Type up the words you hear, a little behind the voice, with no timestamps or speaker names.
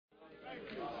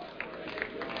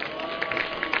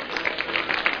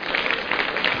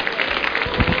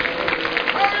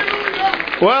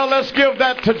Well, let's give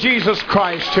that to Jesus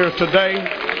Christ here today.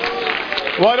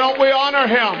 Why don't we honor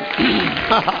Him?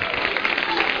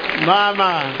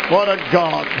 My, what a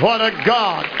God. What a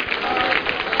God.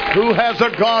 Who has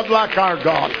a God like our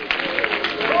God?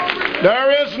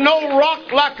 There is no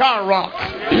rock like our rock.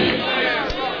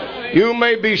 You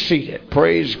may be seated.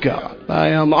 Praise God. I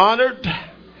am honored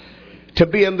to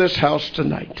be in this house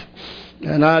tonight.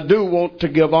 And I do want to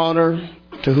give honor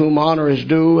to whom honor is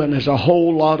due, and there's a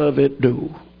whole lot of it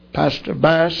due. Pastor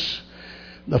Bass,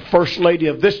 the First Lady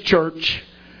of this church,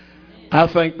 I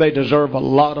think they deserve a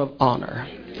lot of honor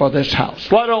for this house.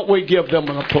 Why don't we give them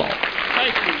an applause?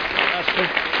 Thank you,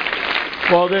 Pastor,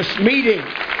 for this meeting.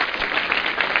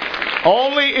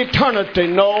 Only eternity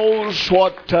knows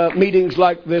what meetings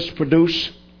like this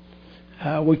produce.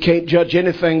 We can't judge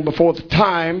anything before the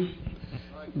time,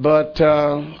 but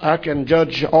I can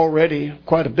judge already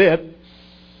quite a bit.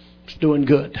 It's doing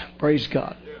good. Praise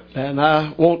God. And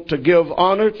I want to give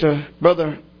honor to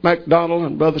Brother McDonald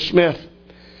and Brother Smith.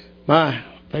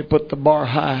 They put the bar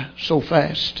high so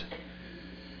fast.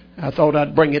 I thought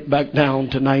I'd bring it back down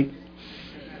tonight.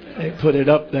 They put it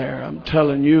up there. I'm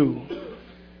telling you.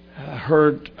 I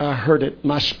heard it.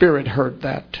 My spirit heard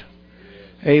that.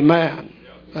 Amen.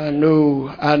 I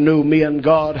knew me and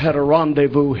God had a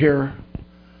rendezvous here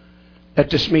at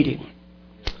this meeting.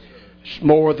 It's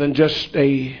more than just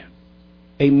a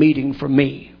meeting for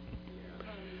me.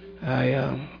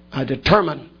 I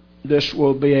determined this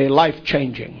will be a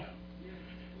life-changing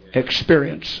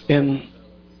experience in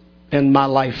my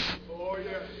life.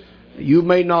 You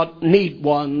may not need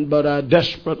one, but I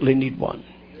desperately need one.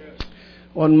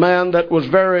 One man that was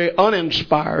very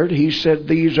uninspired, he said,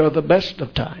 these are the best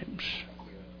of times,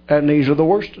 and these are the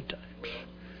worst of times.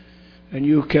 And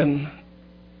you can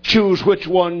choose which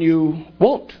one you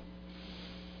want.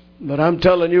 But I'm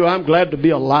telling you, I'm glad to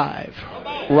be alive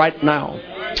right now.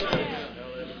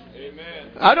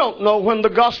 I don't know when the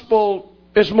gospel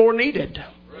is more needed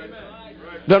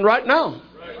than right now.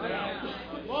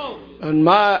 And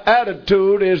my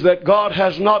attitude is that God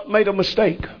has not made a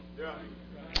mistake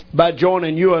by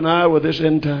joining you and I with this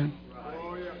end time.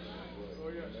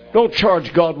 Don't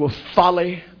charge God with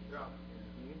folly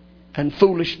and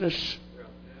foolishness,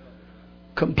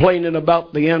 complaining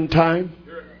about the end time.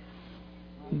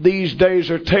 These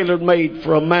days are tailor-made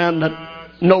for a man that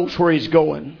knows where he's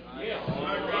going.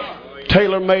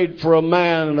 Tailor-made for a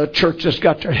man in a church that's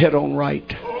got their head on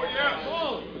right.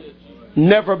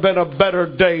 Never been a better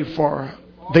day for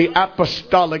the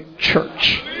apostolic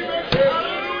church.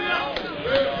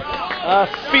 I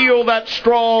feel that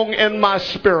strong in my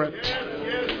spirit.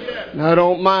 And I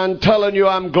don't mind telling you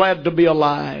I'm glad to be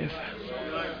alive.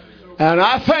 And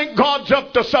I think God's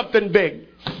up to something big.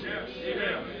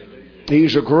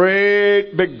 He's a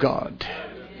great big God.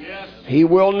 He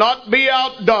will not be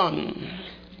outdone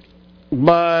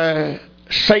by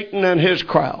Satan and his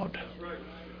crowd.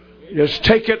 Just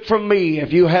take it from me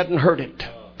if you hadn't heard it.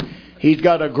 He's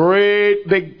got a great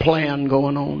big plan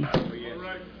going on.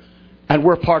 And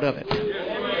we're part of it.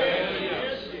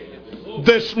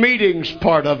 This meeting's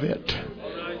part of it.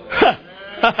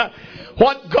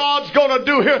 What God's going to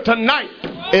do here tonight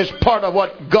is part of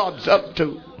what God's up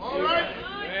to.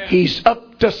 He's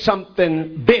up to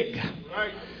something big.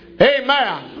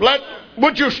 Amen.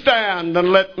 Would you stand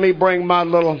and let me bring my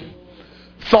little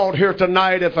thought here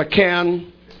tonight if I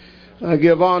can. I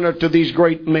give honor to these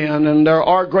great men, and there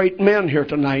are great men here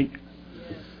tonight.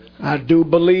 I do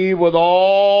believe with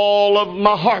all of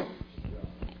my heart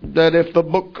that if the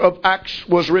book of Acts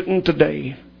was written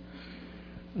today,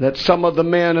 that some of the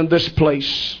men in this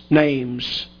place,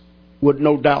 names, would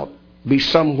no doubt be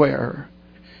somewhere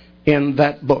in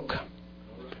that book.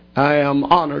 I am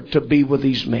honored to be with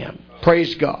these men.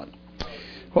 Praise God.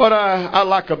 What I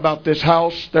like about this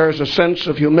house, there's a sense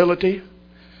of humility.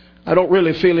 I don't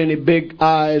really feel any big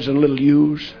I's and little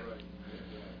U's.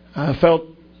 I felt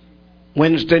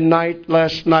Wednesday night,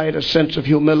 last night, a sense of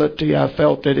humility. I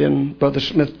felt it in Brother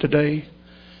Smith today.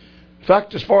 In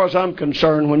fact, as far as I'm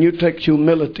concerned, when you take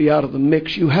humility out of the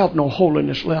mix, you have no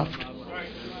holiness left.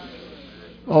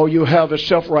 All you have is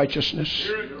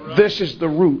self-righteousness. This is the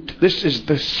root. This is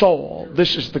the soil.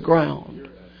 This is the ground.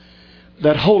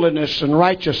 That holiness and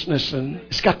righteousness, and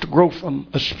it's got to grow from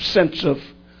a sense of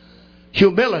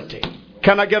humility.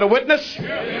 Can I get a witness?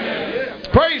 Yeah.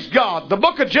 Praise God. The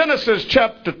book of Genesis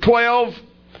chapter 12.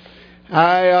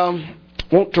 I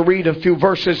want to read a few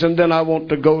verses and then I want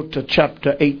to go to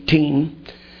chapter 18.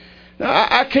 Now,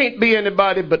 I can't be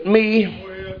anybody but me.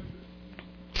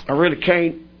 I really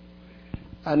can't.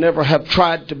 I never have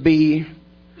tried to be.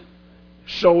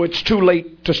 So it's too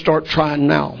late to start trying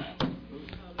now.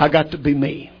 I got to be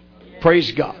me.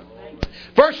 Praise God.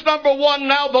 Verse number 1,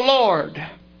 now the Lord,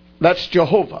 that's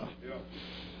Jehovah,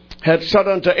 had said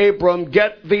unto Abram,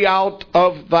 get thee out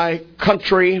of thy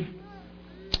country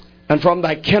and from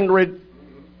thy kindred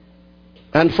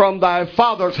and from thy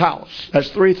father's house. That's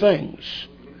 3 things.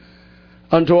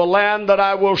 Unto a land that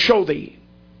I will show thee.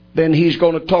 Then he's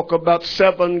going to talk about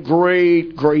 7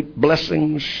 great, great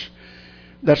blessings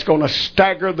that's going to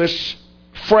stagger this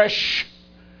fresh,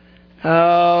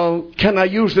 can I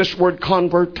use this word,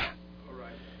 convert?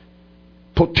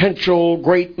 Potential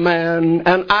great man.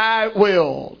 And I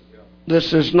will.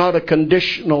 This is not a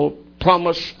conditional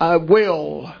promise. I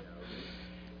will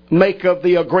make of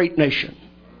thee a great nation.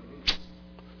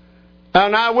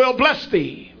 And I will bless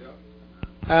thee.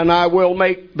 And I will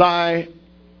make thy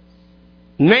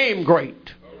name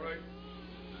great.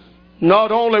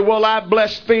 Not only will I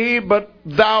bless thee, but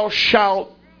thou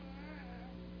shalt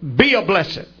be a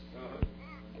blessing.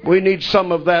 We need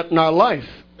some of that in our life.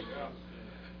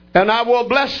 And I will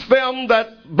bless them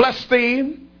that bless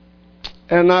thee,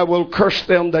 and I will curse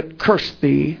them that curse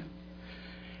thee.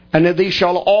 And in thee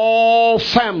shall all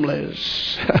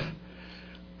families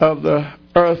of the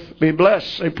earth be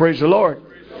blessed. Say, praise the Lord.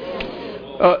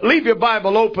 Leave your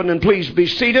Bible open and please be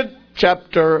seated.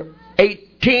 Chapter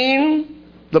 18,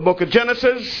 the book of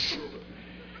Genesis.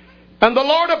 And the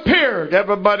Lord appeared.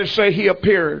 Everybody say, he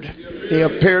appeared. He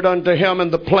appeared unto him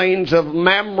in the plains of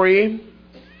Mamre.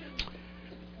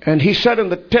 And he sat in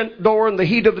the tent door in the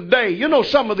heat of the day. You know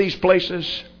some of these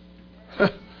places.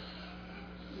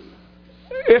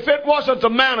 If it wasn't the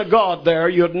man of God there,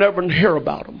 you'd never hear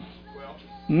about them.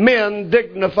 Men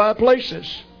dignify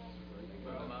places.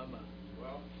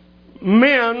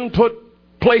 Men put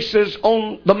places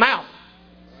on the map.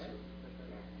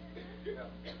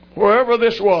 Wherever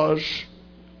this was,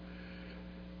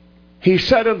 he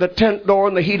sat in the tent door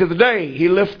in the heat of the day. He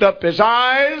lifted up his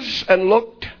eyes and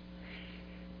looked,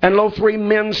 and lo, 3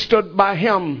 men stood by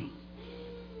him.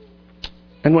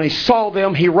 And when he saw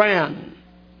them, he ran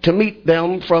to meet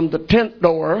them from the tent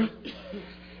door.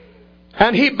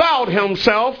 And he bowed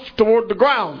himself toward the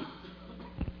ground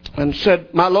and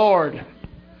said, my Lord,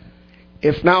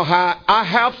 if now I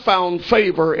have found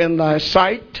favor in thy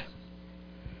sight,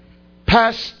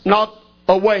 pass not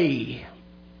away,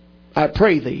 I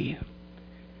pray thee,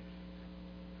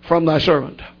 from thy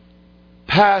servant.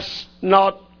 Pass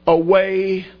not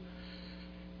away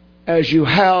as you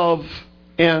have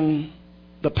in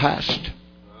the past.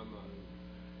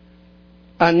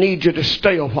 I need you to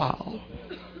stay a while.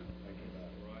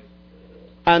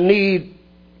 I need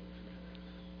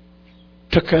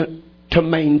to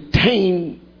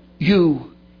maintain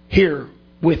you here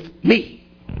with me.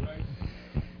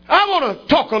 I want to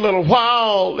talk a little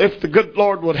while, if the good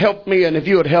Lord would help me and if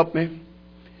you would help me,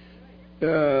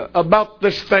 about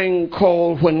this thing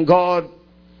called when God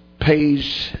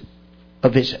pays a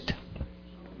visit.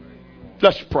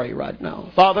 Let's pray right now.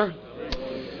 Father,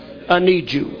 I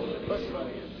need you.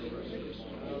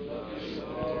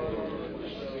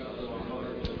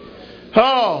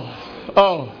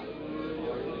 Oh.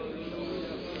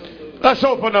 Let's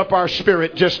open up our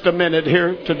spirit just a minute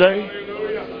here today.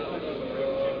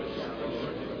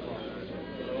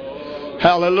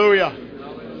 Hallelujah.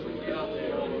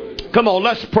 Come on,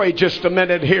 let's pray just a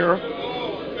minute here.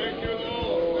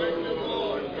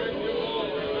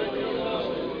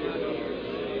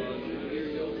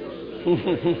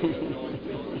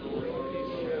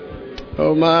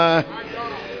 Oh my.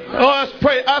 Oh, let's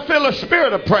pray. I feel a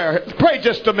spirit of prayer. Pray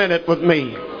just a minute with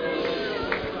me.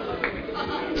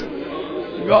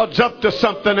 God's up to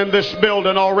something in this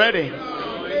building already.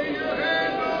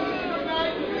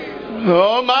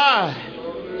 Oh my.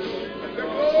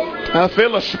 I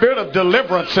feel a spirit of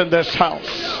deliverance in this house.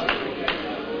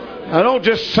 I don't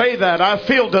just say that. I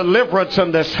feel deliverance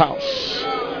in this house.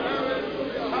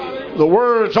 The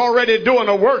Word's already doing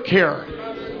a work here.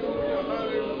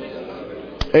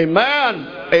 Amen.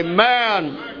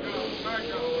 Amen.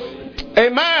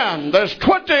 Amen. There's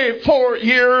 24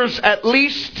 years at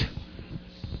least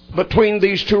between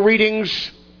these 2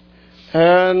 readings.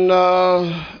 And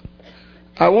I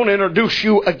want to introduce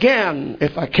you again,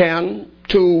 if I can,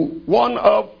 to one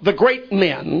of the great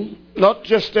men, not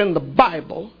just in the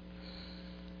Bible,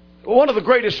 one of the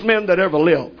greatest men that ever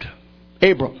lived,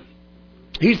 Abram.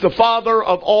 He's the father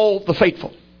of all the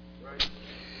faithful.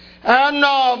 And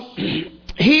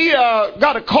he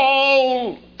got a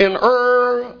call in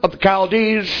Ur of the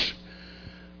Chaldees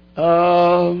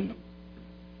in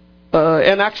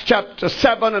Acts chapter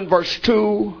 7 and verse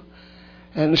 2.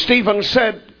 And Stephen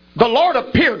said, the Lord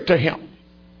appeared to him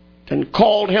and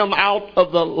called him out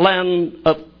of the land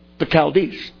of the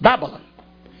Chaldees, Babylon.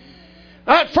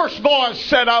 That first voice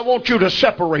said, I want you to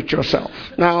separate yourself.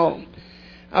 Now,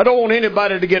 I don't want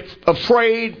anybody to get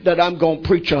afraid that I'm going to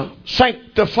preach a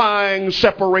sanctifying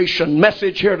separation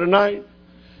message here tonight.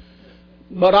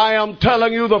 But I am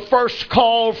telling you, the first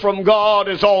call from God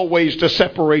is always to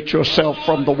separate yourself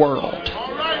from the world.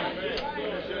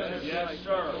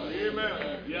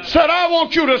 Said, I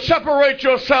want you to separate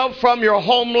yourself from your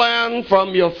homeland,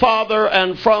 from your father,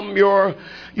 and from your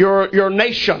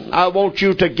nation. I want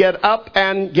you to get up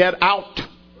and get out.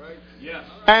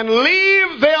 And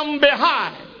leave them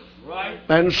behind.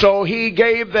 And so he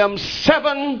gave them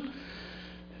 7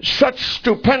 such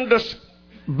stupendous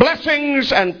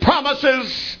blessings and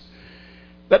promises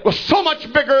that was so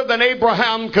much bigger than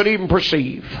Abraham could even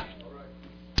perceive.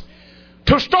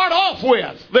 To start off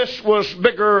with, this was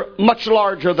bigger, much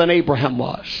larger than Abraham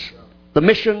was. The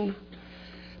mission,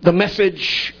 the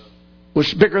message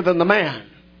was bigger than the man.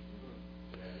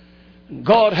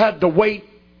 God had to wait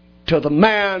till the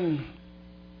man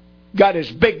got as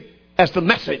big as the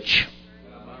message.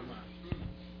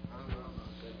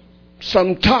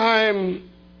 Sometime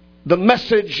the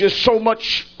message is so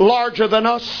much larger than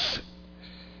us.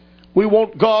 We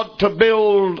want God to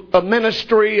build a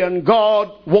ministry, and God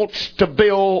wants to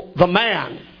build the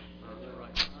man.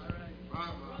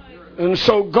 And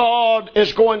so God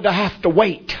is going to have to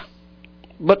wait.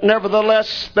 But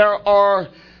nevertheless, there are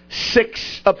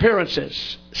 6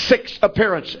 appearances. 6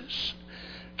 appearances.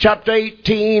 Chapter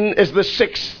 18 is the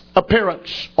 6th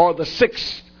appearance, or the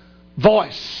 6th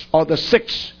voice, or the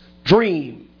 6th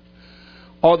dream,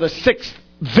 or the 6th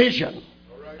vision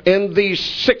in these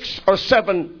 6 or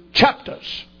 7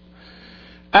 chapters.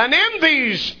 And in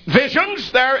these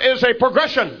visions there is a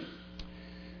progression.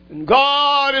 And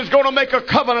God is going to make a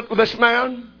covenant with this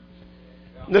man.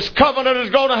 This covenant is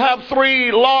going to have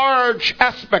 3 large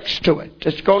aspects to it.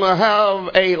 It's going to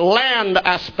have a land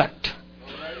aspect.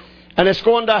 And it's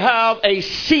going to have a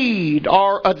seed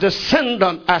or a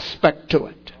descendant aspect to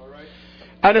it.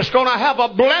 And it's going to have a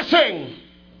blessing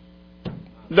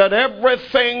that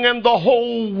everything in the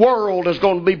whole world is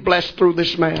going to be blessed through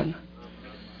this man.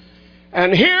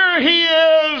 And here he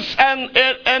is, and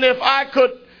if I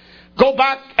could go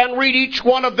back and read each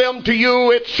one of them to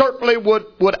you, it certainly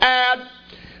would add.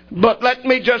 But let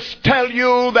me just tell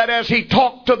you that as he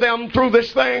talked to them through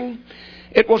this thing,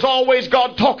 it was always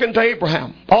God talking to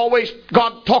Abraham. Always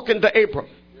God talking to Abram.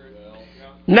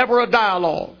 Never a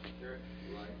dialogue.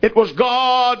 It was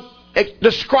God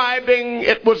describing.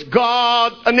 It was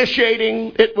God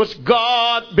initiating. It was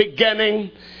God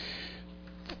beginning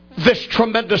this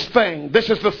tremendous thing. This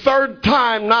is the 3rd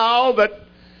time now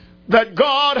that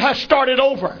God has started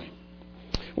over.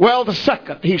 Well, the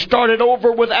 2nd. He started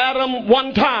over with Adam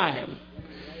one time.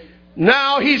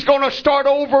 Now he's going to start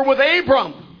over with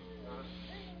Abram.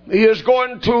 He is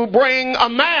going to bring a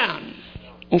man.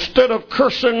 Instead of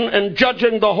cursing and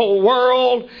judging the whole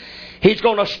world, he's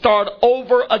going to start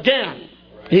over again.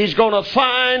 He's going to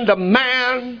find a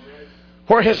man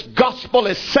where his gospel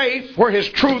is safe, where his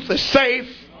truth is safe.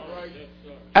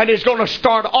 And he's going to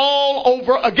start all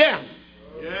over again.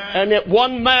 And that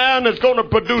one man is going to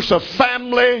produce a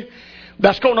family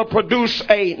that's going to produce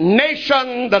a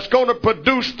nation that's going to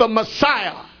produce the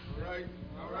Messiah.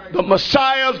 The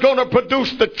Messiah is going to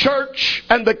produce the church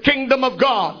and the kingdom of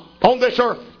God on this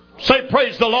earth. Say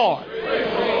praise the Lord.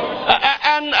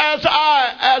 And as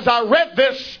I read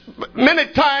this, many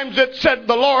times it said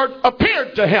the Lord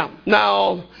appeared to him.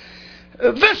 Now,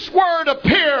 this word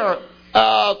appear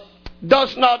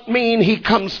does not mean he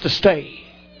comes to stay.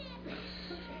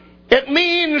 It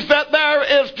means that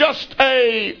there is just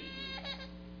a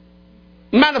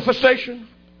manifestation,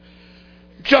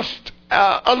 just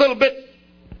a little bit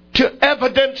to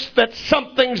evidence that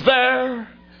something's there.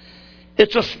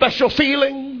 It's a special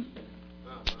feeling.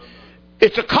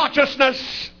 It's a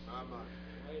consciousness.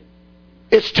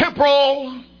 It's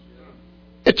temporal.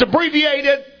 It's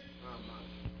abbreviated.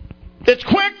 It's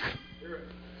quick.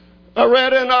 I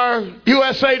read in our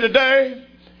USA Today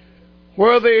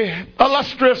where the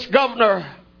illustrious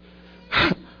governor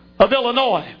of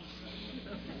Illinois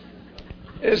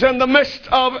is in the midst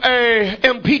of an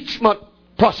impeachment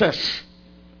process.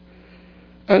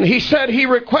 And he said he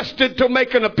requested to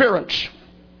make an appearance.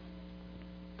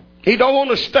 He don't want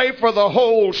to stay for the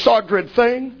whole sordid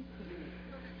thing.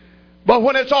 But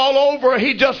when it's all over,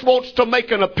 he just wants to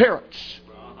make an appearance.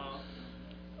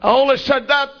 I only said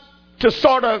that to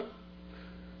sort of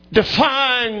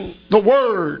define the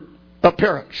word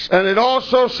appearance. And it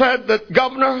also said that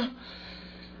governor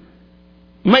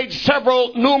made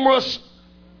numerous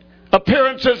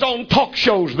appearances on talk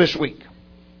shows this week.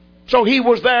 So he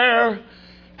was there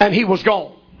and he was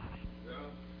gone.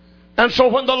 And so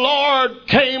when the Lord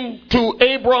came to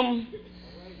Abram,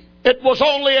 it was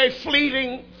only a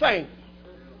fleeting thing.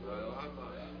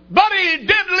 But he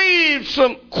did leave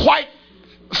some quite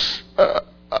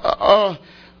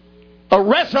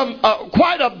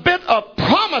quite a bit of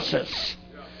promises.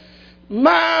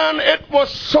 Man, it was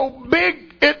so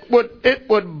big it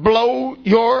would blow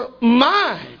your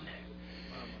mind.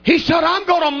 He said, I'm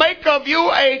going to make of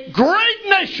you a great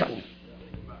nation.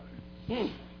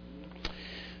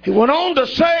 He went on to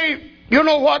say, you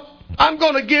know what? I'm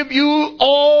going to give you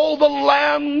all the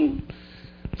land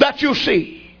that you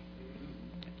see.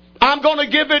 I'm going to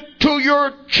give it to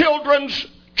your children's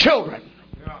children.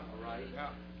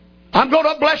 I'm going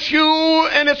to bless you,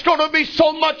 and it's going to be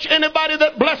so much anybody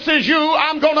that blesses you,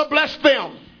 I'm going to bless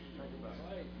them.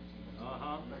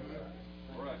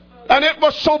 And it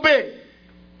was so big.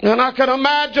 And I can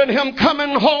imagine him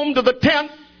coming home to the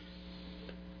tent.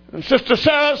 And Sister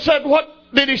Sarah said, what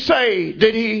did he say?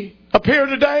 Did he appear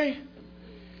today?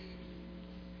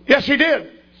 Yes, he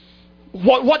did.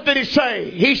 What did he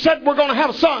say? He said, we're going to have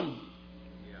a son.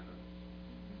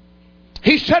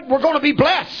 He said, we're going to be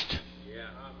blessed.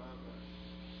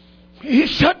 He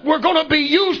said, we're going to be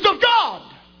used of God.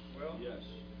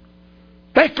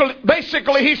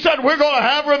 Basically, he said, we're going to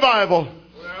have revival.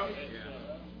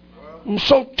 And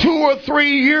so 2 or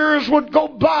 3 years would go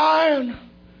by and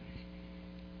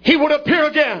he would appear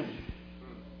again.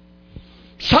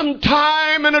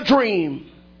 Sometime in a dream.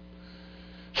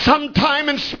 Sometime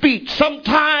in speech.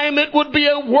 Sometime it would be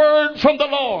a word from the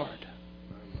Lord.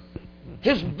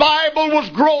 His Bible was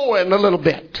growing a little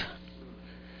bit.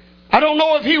 I don't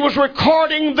know if he was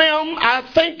recording them. I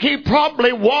think he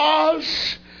probably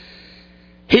was.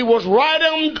 He was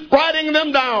writing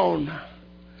them down.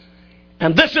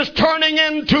 And this is turning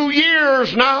into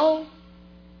years now.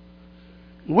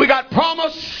 We got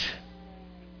promise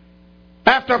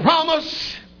after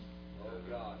promise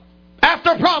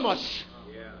after promise.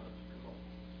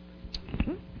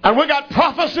 And we got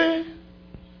prophecy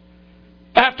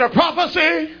after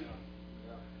prophecy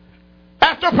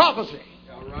after prophecy.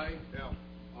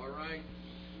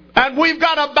 And we've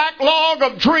got a backlog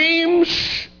of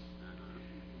dreams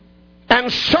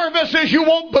and services you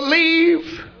won't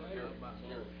believe.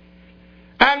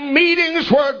 And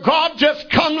meetings where God just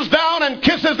comes down and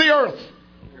kisses the earth.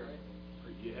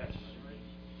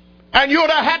 And you would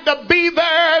have had to be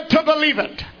there to believe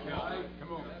it.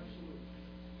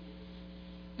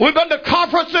 We've been to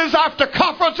conferences after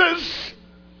conferences.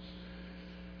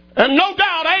 And no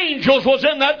doubt angels was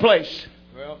in that place.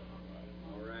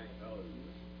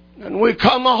 And we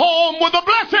come home with a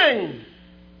blessing.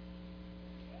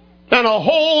 And a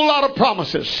whole lot of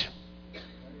promises.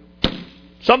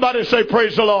 Somebody say,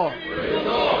 praise the Lord. Praise the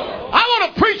Lord. I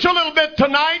want to preach a little bit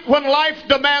tonight when life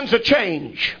demands a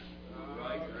change.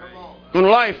 When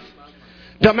life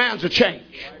demands a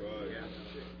change.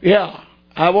 Yeah.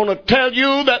 I want to tell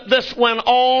you that this went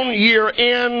on year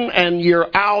in and year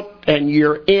out and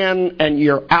year in and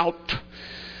year out.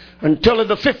 Until in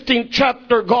the 15th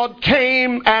chapter, God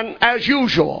came and as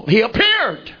usual, He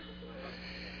appeared.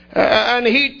 And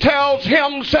He tells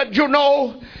him, said, you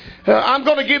know, I'm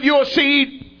going to give you a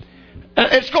seed.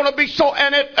 It's going to be so,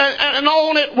 and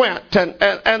on it went.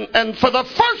 And for the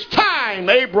first time,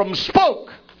 Abram spoke.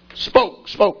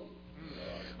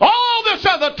 All this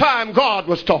other time, God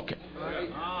was talking.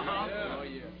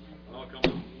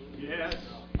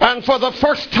 And for the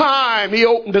first time, he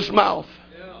opened his mouth.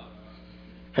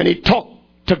 And he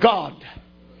talked to God.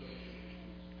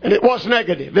 And it was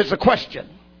negative. It's a question.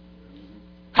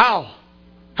 How?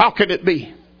 How can it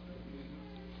be?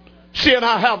 Seeing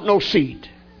I have no seed.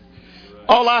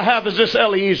 All I have is this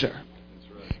Eliezer.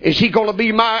 Is he going to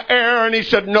be my heir? And he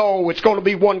said, no, it's going to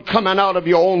be one coming out of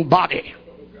your own body.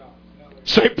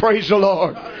 Say, praise the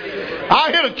Lord.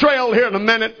 I'll hit a trail here in a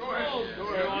minute.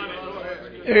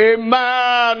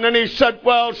 Amen. And he said,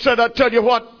 well, I tell you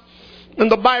what. And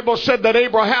the Bible said that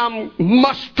Abraham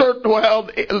mustered,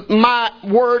 my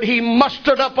word, he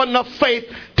mustered up enough faith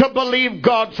to believe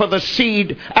God for the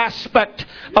seed aspect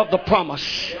of the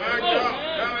promise.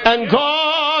 And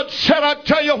God said, I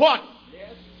tell you what,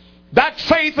 that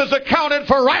faith is accounted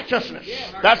for righteousness.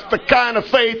 That's the kind of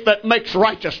faith that makes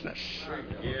righteousness.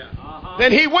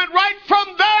 Then he went right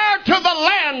from there to the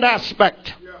land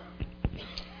aspect.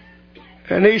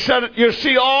 And he said, you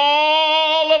see,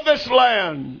 all of this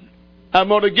land, I'm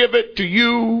going to give it to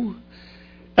you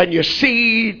and your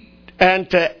seed and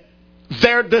to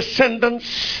their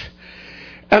descendants.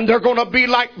 And they're going to be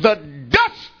like the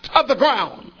dust of the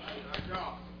ground.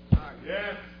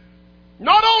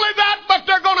 Not only that, but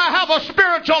they're going to have a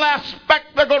spiritual aspect.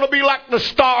 They're going to be like the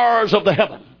stars of the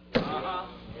heaven.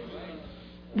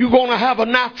 You're going to have a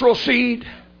natural seed,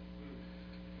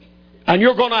 and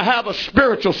you're going to have a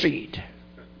spiritual seed.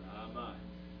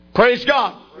 Praise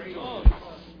God.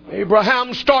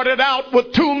 Abraham started out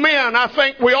with two men. I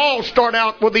think we all start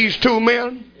out with these two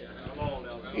men.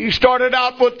 He started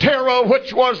out with Terah,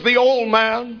 which was the old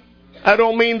man. I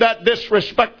don't mean that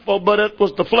disrespectful, but it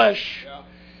was the flesh.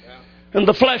 And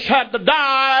the flesh had to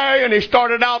die, and he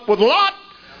started out with Lot,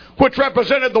 which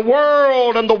represented the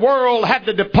world, and the world had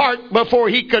to depart before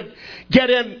he could get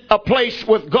in a place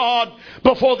with God,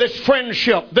 before this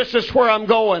friendship. This is where I'm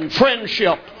going,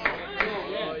 friendship.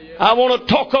 I want to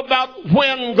talk about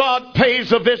when God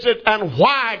pays a visit and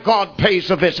why God pays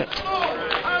a visit.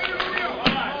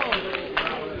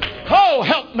 Oh,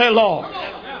 help me, Lord.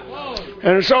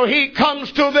 And so he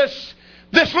comes to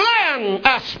this land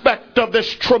aspect of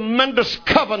this tremendous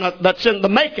covenant that's in the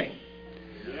making.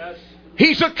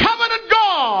 He's a covenant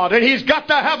God, and he's got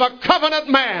to have a covenant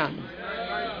man.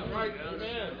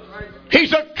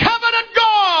 He's a covenant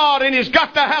God, and he's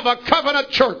got to have a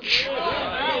covenant church.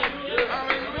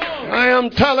 I am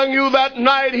telling you, that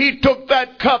night he took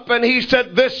that cup and he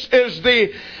said, this is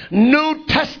the New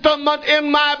Testament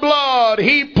in my blood.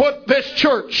 He put this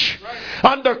church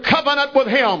under covenant with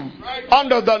him,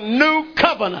 under the new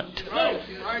covenant.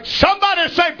 Somebody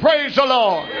say, praise the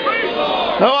Lord.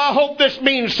 Now, I hope this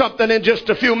means something in just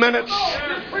a few minutes.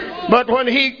 But when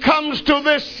he comes to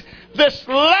this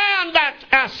land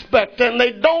aspect, and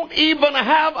they don't even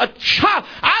have a child.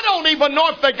 I don't even know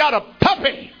if they got a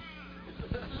puppy.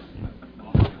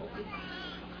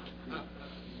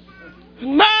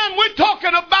 Man, we're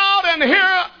talking about, and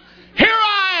here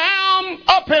I am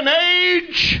up in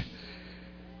age.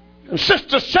 And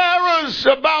Sister Sarah's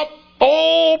about,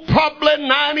 probably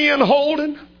 90 and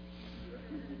holding.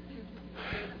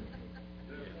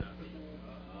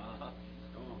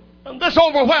 And this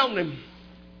overwhelmed him.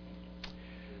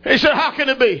 He said, how can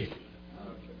it be?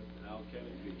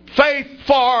 Faith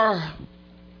for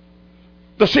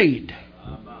the seed.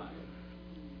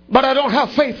 But I don't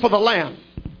have faith for the land.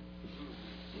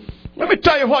 Let me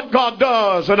tell you what God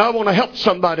does, and I want to help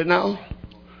somebody now.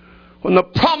 When the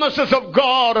promises of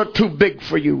God are too big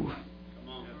for you,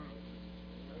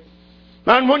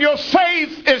 and when your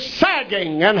faith is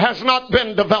sagging and has not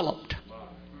been developed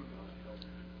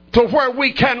to where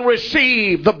we can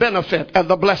receive the benefit and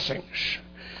the blessings.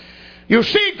 You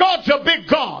see, God's a big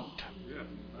God.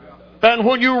 And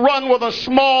when you run with a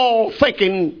small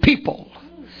thinking people,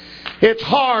 it's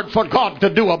hard for God to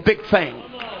do a big thing.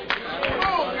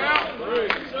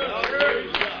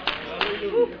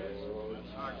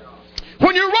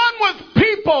 When you run with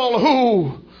people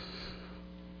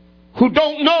who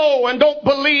don't know and don't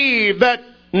believe that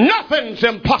nothing's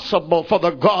impossible for the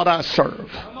God I serve.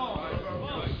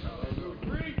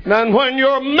 And when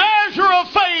your measure of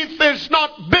faith is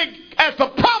not big as the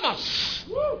promise,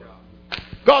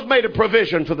 God made a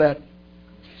provision for that.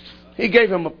 He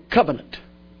gave him a covenant.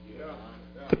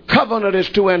 The covenant is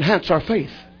to enhance our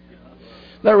faith.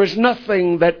 There is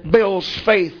nothing that builds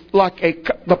faith like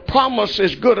the promise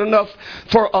is good enough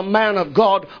for a man of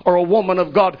God or a woman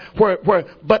of God.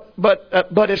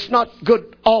 But it's not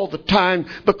good all the time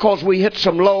because we hit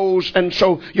some lows, and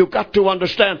so you've got to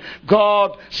understand.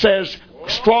 God says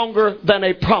stronger than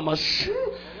a promise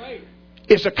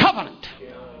is a covenant.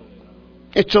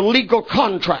 It's a legal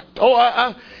contract. Oh,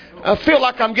 I feel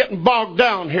like I'm getting bogged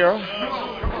down here.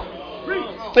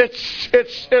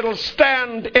 It'll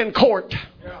stand in court.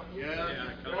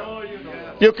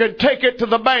 You can take it to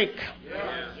the bank.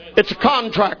 It's a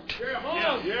contract.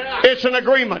 It's an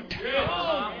agreement.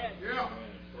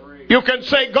 You can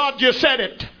say, God, you said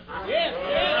it.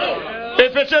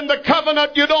 If it's in the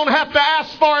covenant, you don't have to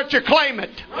ask for it, you claim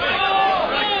it.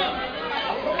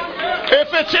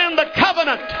 If it's in the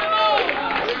covenant,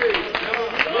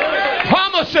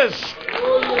 promises.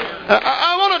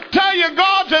 I want to tell you,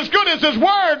 God's as good as his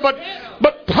word,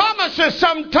 but promises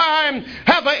sometimes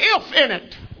have an if in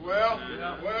it.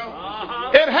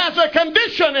 It has a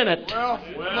condition in it.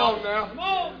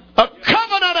 A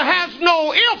covenant has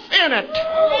no if in it.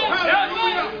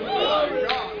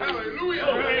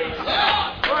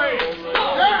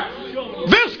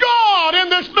 This God in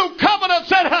this new covenant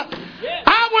said,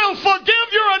 I will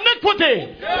forgive your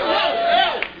iniquity.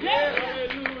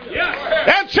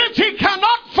 And since he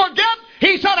cannot forget,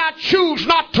 he said, I choose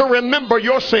not to remember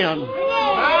your sin.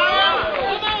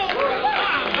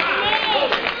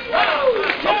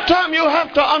 Sometimes you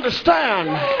have to understand,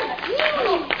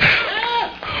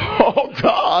 oh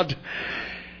God,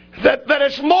 that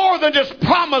it's more than just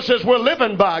promises we're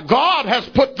living by. God has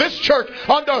put this church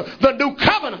under the new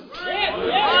covenant.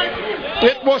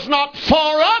 It was not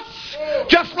for us,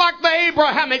 Just like the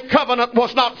Abrahamic covenant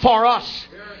was not for us.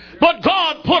 But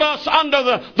God put us under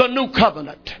the new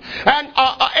covenant. And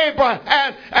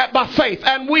Abraham by faith.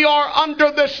 And we are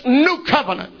under this new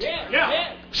covenant.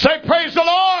 Say praise the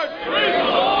Lord. Praise the Lord.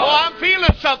 Oh, I'm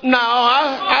feeling something now.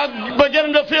 I'm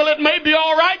beginning to feel it may be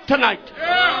all right tonight.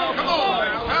 Yeah, come on,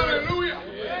 man. Hallelujah.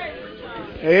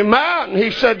 Amen.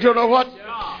 He said, you know what?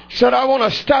 He said, I want to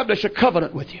establish a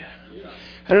covenant with you.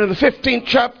 And in the 15th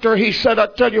chapter, he said, I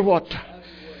tell you what,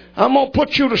 I'm going to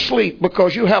put you to sleep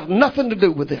because you have nothing to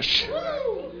do with this.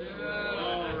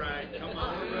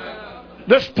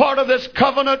 This part of this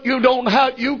covenant, you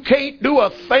can't do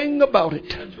a thing about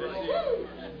it.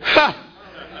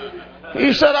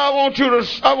 He said, I want you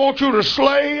to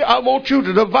slay, I want you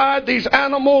to divide these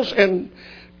animals in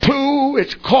two.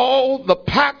 It's called the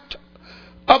pact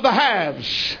of the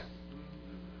halves.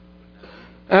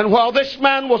 And while this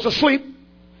man was asleep,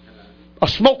 a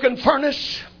smoking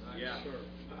furnace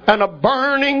and a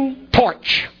burning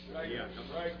torch,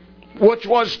 which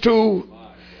was to,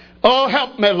 oh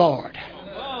help me Lord,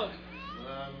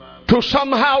 to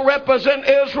somehow represent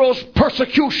Israel's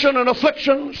persecution and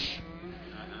afflictions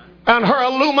and her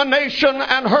illumination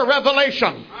and her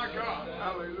revelation.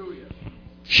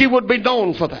 She would be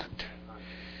known for that.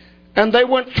 And they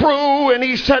went through, and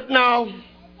he said, now,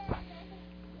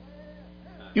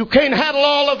 you can't handle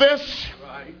all of this.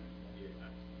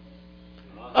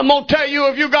 I'm going to tell you,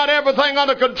 if you got everything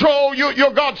under control,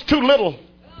 your God's too little.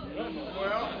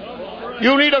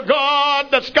 You need a God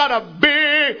that's got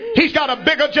he's got a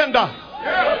big agenda.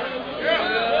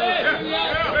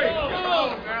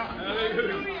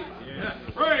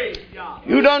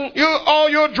 All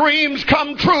your dreams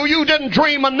come true. You didn't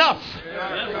dream enough.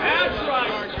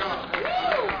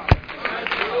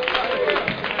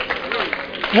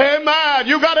 Amen.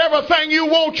 You got everything you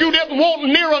want. You didn't want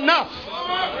near enough.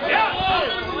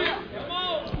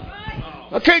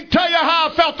 I can't tell you how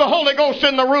I felt the Holy Ghost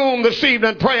in the room this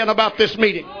evening praying about this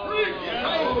meeting.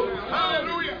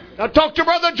 I talked to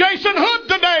Brother Jason Hood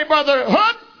today, Brother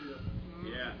Hood.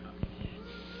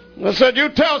 I said, you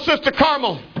tell Sister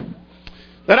Carmel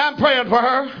that I'm praying for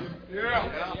her.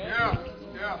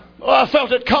 Oh, I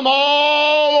felt it come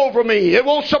all over me. It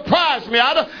won't surprise me.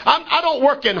 I don't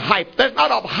work in hype. There's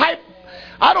not a hype.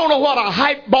 I don't know what a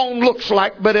hype bone looks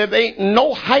like, but it ain't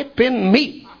no hype in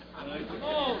me.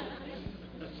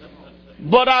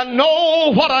 But I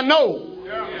know what I know.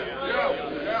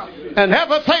 And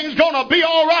everything's going to be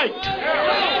all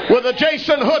right with the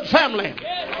Jason Hood family.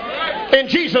 In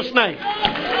Jesus' name.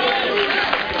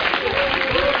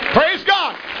 Praise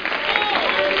God.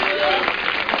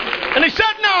 And he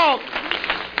said, now,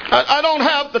 I don't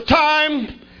have the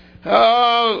time.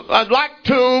 I'd like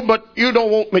to, but you don't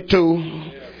want me to.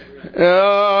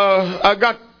 I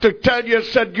got to tell you,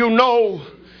 said, you know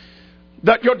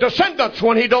that your descendants,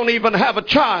 when he don't even have a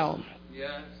child,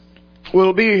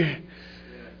 will be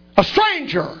a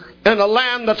stranger in a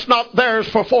land that's not theirs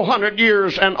for 400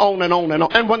 years and on and on and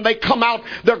on. And when they come out,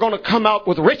 they're going to come out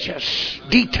with riches,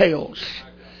 details.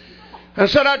 And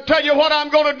said, I tell you what I'm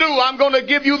going to do. I'm going to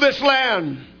give you this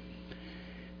land.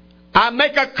 I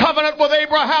make a covenant with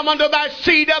Abraham, unto thy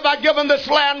seed have I given this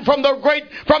land from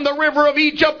the river of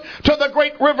Egypt to the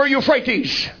great river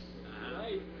Euphrates.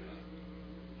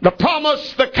 The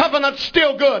promise, the covenant's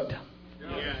still good.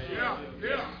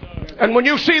 And when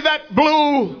you see that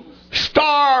blue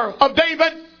star of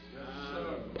David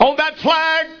on that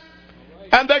flag,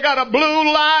 and they got a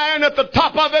blue line at the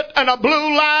top of it and a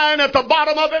blue line at the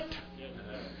bottom of it,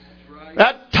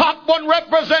 that top one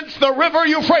represents the river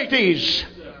Euphrates.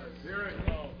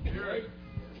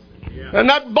 And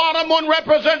that bottom one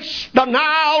represents the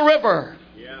Nile River.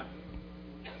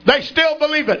 They still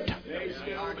believe it.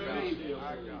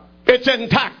 It's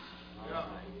intact.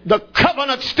 The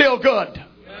covenant's still good.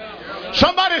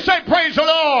 Somebody say praise the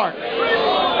Lord.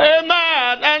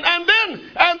 Amen.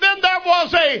 And then there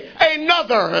was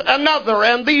another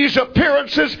and these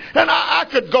appearances, and I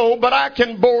could go, but I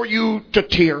can bore you to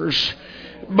tears.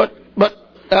 But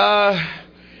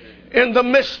in the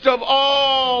midst of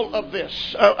all of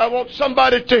this, I want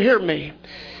somebody to hear me.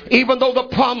 Even though the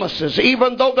promises,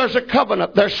 even though there's a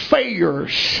covenant, there's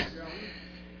failures.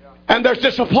 And there's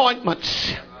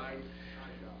disappointments.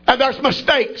 And there's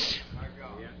mistakes.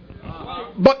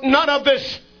 But none of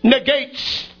this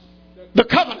negates the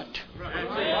covenant.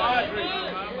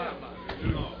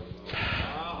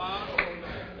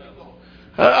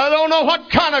 I don't know what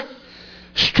kind of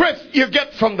strength you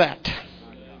get from that.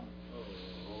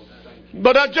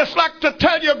 But I'd just like to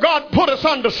tell you, God put us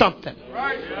under something.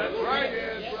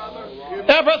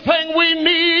 Everything we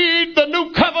need, the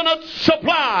new covenant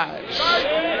supplies.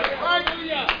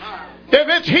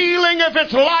 it's healing, if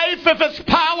it's life, if it's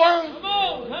power. Come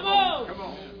on, come on. Come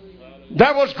on.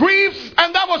 There was grief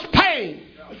and there was pain.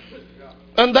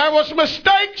 And there was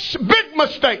mistakes, big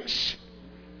mistakes.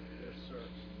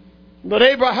 But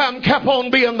Abraham kept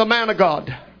on being the man of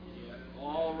God.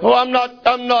 Oh, I'm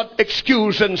not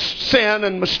excusing sin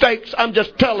and mistakes. I'm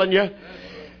just telling you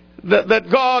that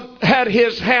God had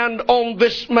his hand on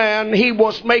this man. He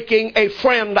was making a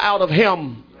friend out of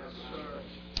him.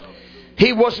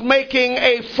 He was making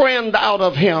a friend out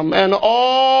of him. And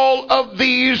all of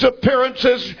these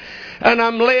appearances, and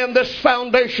I'm laying this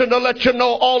foundation to let you know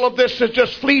all of this is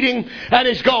just fleeting, and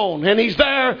he's gone. And he's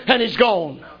there and he's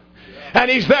gone. And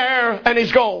he's there and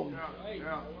he's gone.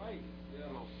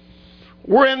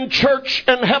 We're in church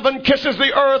and heaven kisses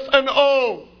the earth and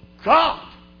oh God,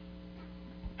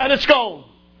 and it's gone.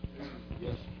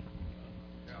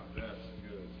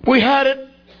 We had it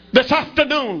this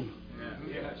afternoon.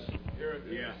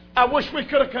 I wish we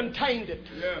could have contained it.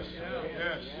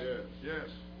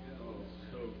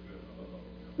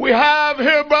 We have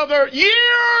here, brother,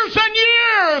 years and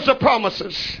years of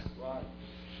promises.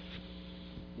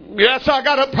 Yes, I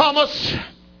got a promise.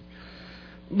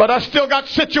 But I still got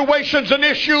situations and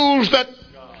issues that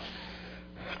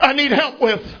I need help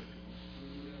with.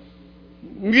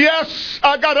 Yes,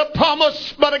 I got a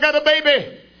promise, but I got a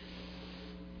baby.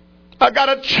 I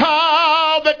got a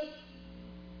child that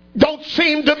don't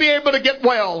seem to be able to get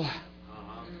well.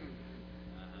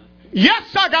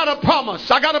 Yes, I got a promise.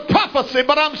 I got a prophecy,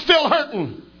 but I'm still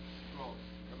hurting.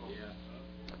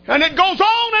 And it goes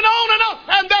on and on and on,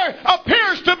 and there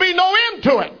appears to be no end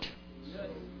to it.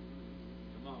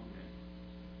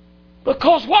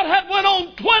 Because what had went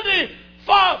on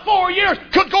 4 years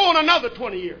could go on another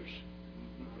 20 years.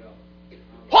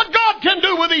 What God can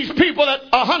do with these people at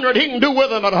 100, He can do with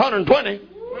them at 120.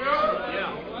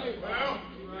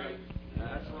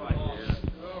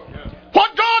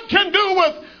 What God can do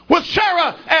with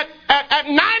Sarah at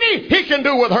 90, He can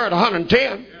do with her at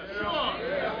 110.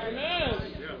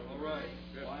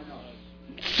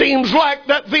 Seems like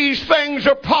that these things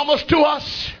are promised to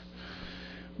us.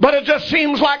 But it just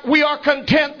seems like we are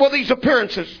content with these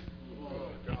appearances.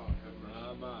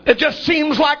 It just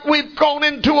seems like we've gone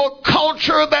into a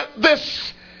culture that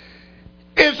this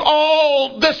is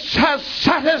all, this has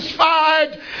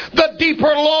satisfied the deeper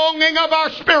longing of our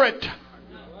spirit.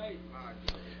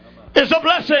 It's a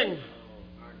blessing.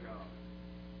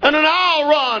 And an aisle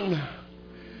run.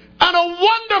 And a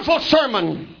wonderful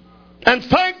sermon. And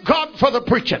thank God for the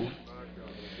preaching.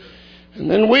 And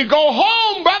then we go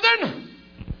home, brethren.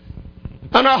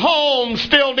 And our homes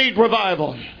still need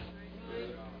revival.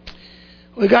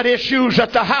 We got issues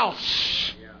at the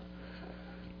house.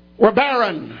 We're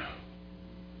barren.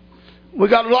 We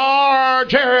got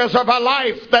large areas of our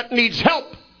life that needs help.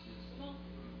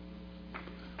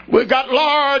 We got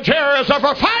large areas of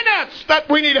our finance that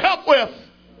we need help with.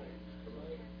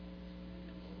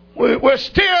 We're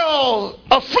still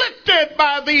afflicted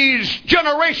by these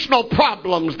generational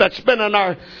problems that's been in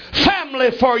our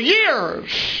family for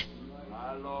years.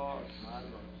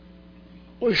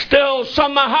 We still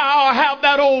somehow have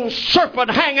that old serpent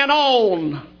hanging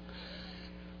on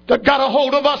that got a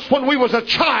hold of us when we was a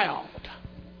child.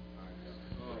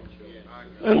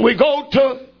 And we go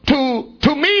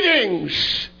to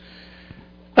meetings,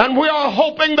 and we are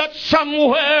hoping that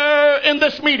somewhere in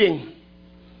this meeting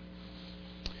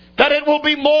that it will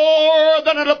be more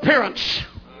than an appearance.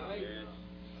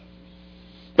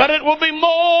 That it will be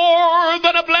more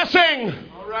than a blessing.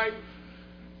 All right.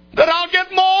 That I'll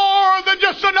get more than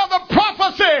just another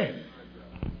prophecy.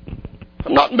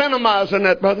 I'm not minimizing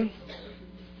that, brother.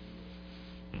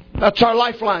 That's our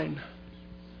lifeline.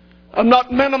 I'm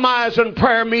not minimizing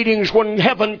prayer meetings when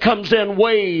heaven comes in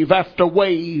wave after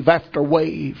wave after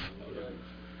wave.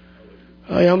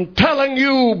 I am telling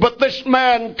you, but this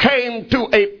man came to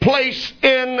a place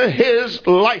in his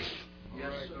life.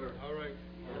 Yes, sir. All right.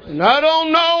 And I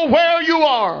don't know where you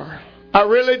are. I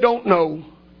really don't know.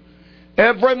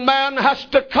 Every man has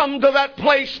to come to that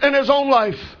place in his own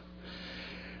life.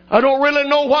 I don't really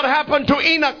know what happened to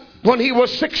Enoch when he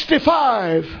was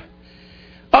 65.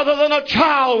 Other than a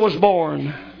child was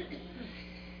born.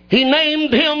 He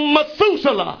named him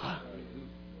Methuselah.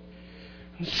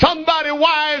 Somebody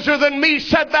wiser than me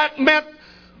said that meant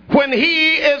when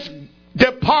he is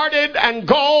departed and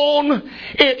gone,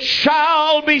 it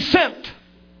shall be sent.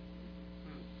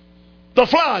 The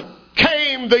flood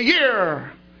came the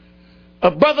year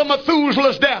of Brother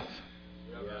Methuselah's death.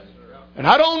 And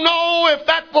I don't know if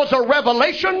that was a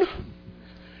revelation.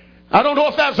 I don't know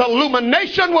if that was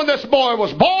illumination when this boy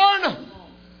was born.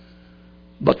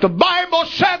 But the Bible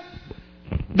said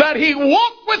that he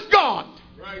walked with God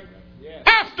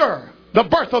after the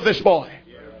birth of this boy.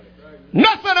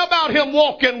 Nothing about him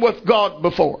walking with God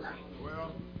before.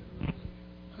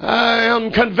 I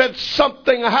am convinced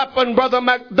something happened, Brother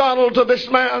MacDonald, to this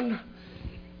man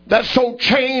that so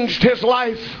changed his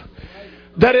life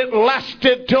that it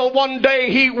lasted till one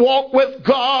day he walked with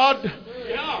God.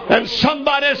 And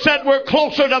somebody said, we're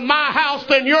closer to my house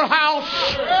than your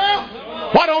house.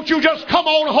 Why don't you just come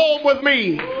on home with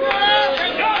me?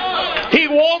 He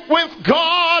walked with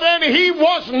God and he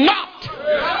was not.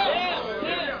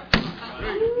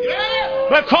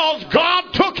 Because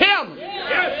God took him.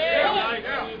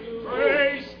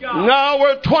 Now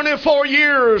we're 24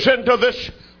 years into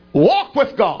this walk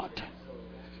with God.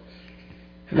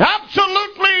 And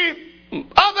absolutely,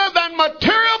 other than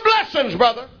material blessings,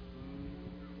 brother,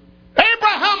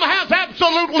 Abraham has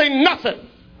absolutely nothing.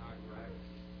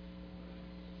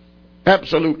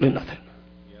 Absolutely nothing.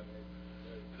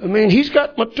 I mean, he's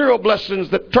got material blessings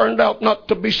that turned out not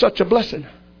to be such a blessing.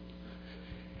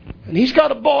 And he's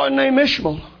got a boy named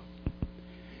Ishmael.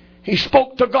 He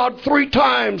spoke to God 3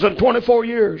 times in 24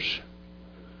 years.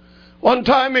 One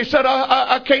time he said,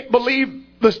 I can't believe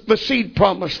the seed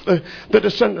promise, the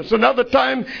descendants. Another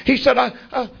time he said, I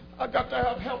got to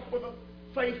have help with a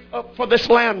faith up for this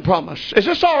land promise. Is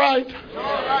this all right? All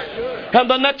right. And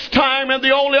the next time and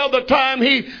the only other time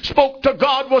he spoke to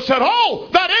God was said, oh,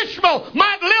 that Ishmael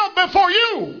might live before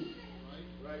you.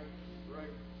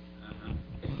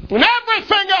 And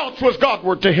everything else was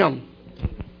Godward to him.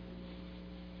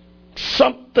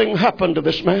 Something happened to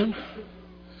this man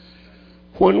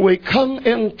when we come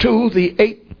into the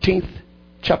 18th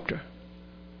chapter.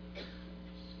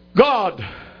 God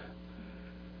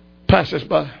passes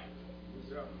by.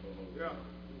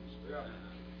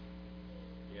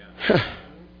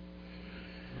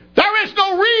 There is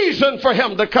no reason for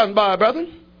him to come by,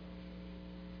 brethren.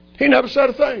 He never said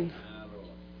a thing.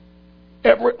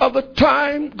 Every other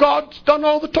time, God's done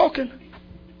all the talking.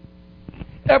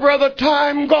 Every other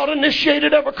time, God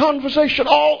initiated every conversation.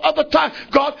 All other time,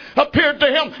 God appeared to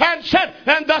him and said,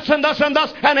 and thus and thus and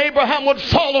thus, and Abraham would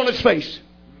fall on his face.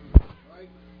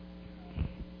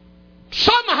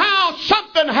 Somehow,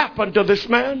 something happened to this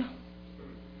man.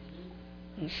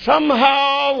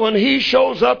 Somehow, when he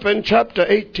shows up in chapter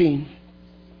 18,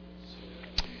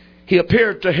 he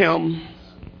appeared to him.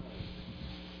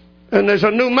 And there's a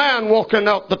new man walking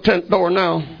out the tent door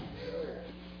now.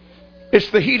 It's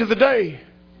the heat of the day.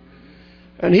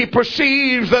 And he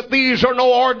perceives that these are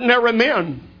no ordinary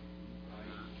men.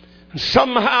 And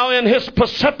somehow in his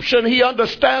perception, he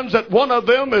understands that one of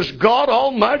them is God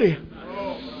Almighty.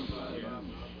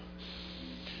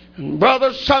 And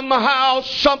brother, somehow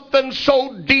something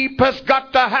so deep has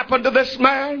got to happen to this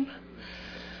man.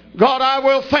 God, I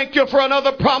will thank you for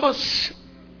another promise.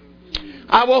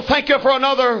 I will thank you for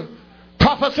another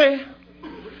prophecy.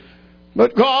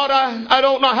 But God, I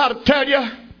don't know how to tell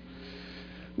you.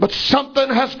 But something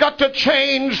has got to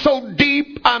change so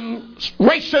deep. I'm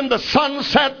racing the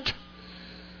sunset.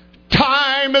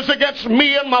 Time is against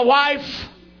me and my wife.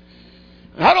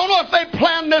 I don't know if they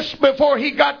planned this before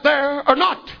he got there or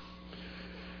not.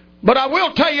 But I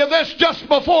will tell you this, just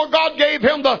before God gave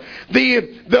him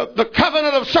the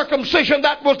covenant of circumcision,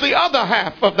 that was the other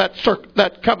half of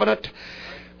that covenant.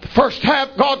 The first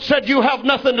half, God said, you have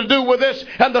nothing to do with this.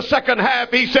 And the second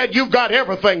half, he said, you've got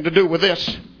everything to do with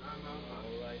this.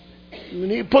 And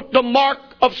he put the mark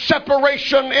of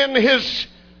separation in his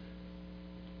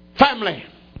family.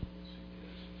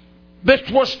 This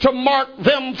was to mark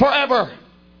them forever.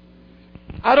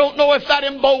 I don't know if that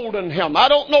emboldened him. I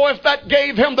don't know if that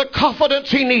gave him the confidence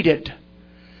he needed.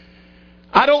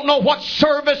 I don't know what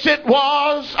service it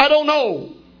was. I don't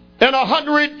know. In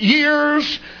 100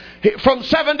 years, from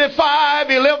 75,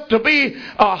 he lived to be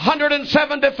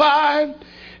 175.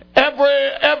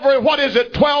 Every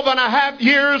 12 and a half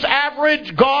years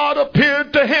average, God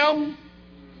appeared to him.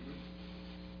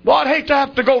 Well, I'd hate to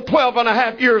have to go 12 and a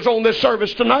half years on this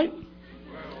service tonight.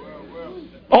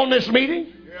 On this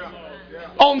meeting.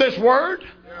 On this word.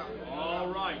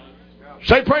 All right.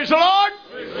 Say praise the Lord.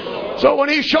 Praise the Lord. So when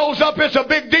he shows up, it's a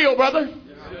big deal, brother.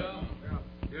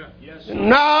 Yes.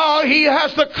 Now he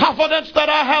has the confidence that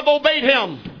I have obeyed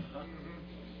him.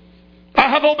 I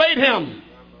have obeyed him.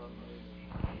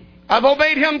 I've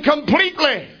obeyed him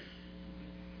completely.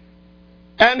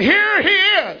 And here he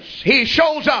is. He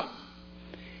shows up.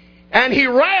 And he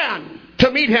ran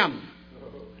to meet him.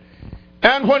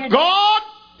 And when God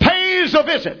pays a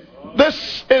visit,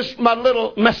 this is my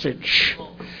little message.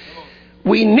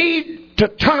 We need to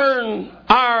turn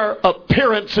our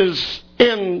appearances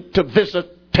into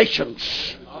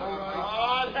visitations.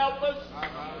 God help us.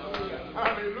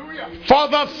 Hallelujah. For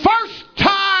the first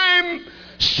time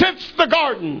since the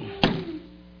garden.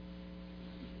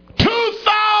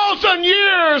 2,000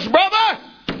 years, brother.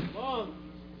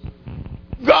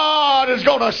 God is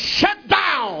going to sit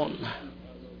down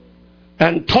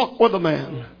and talk with a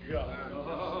man.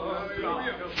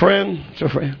 Friend to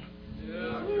friend.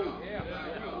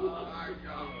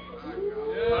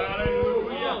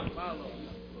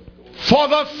 For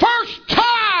the first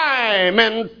time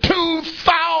in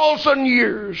 2,000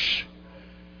 years,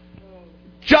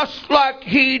 just like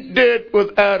he did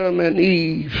with Adam and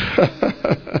Eve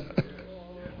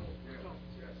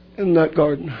in that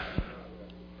garden.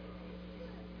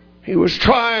 He was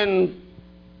trying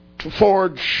to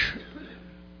forge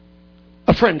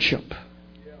a friendship.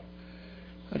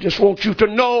 I just want you to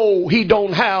know he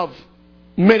don't have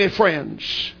many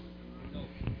friends.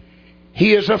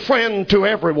 He is a friend to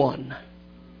everyone.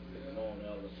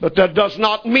 But that does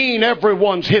not mean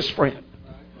everyone's his friend.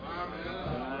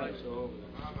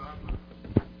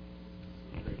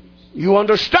 You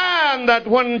understand that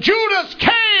when Judas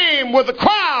came with the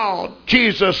crowd,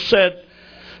 Jesus said,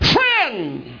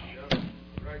 friend.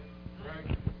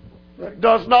 That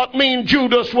does not mean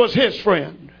Judas was his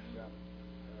friend.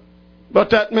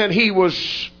 But that meant he was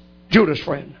Judas'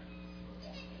 friend.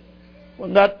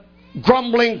 When that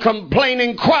grumbling,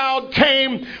 complaining crowd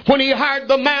came when he hired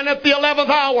the man at the 11th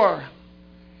hour.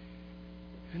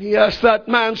 And he asked that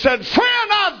man, said,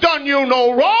 friend, I've done you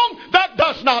no wrong. That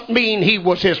does not mean he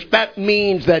was his. That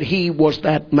means that he was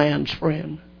that man's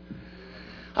friend.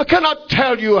 I cannot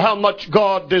tell you how much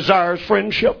God desires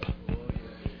friendship.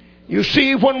 You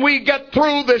see, when we get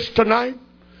through this tonight,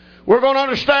 we're going to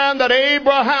understand that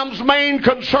Abraham's main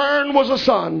concern was a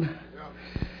son.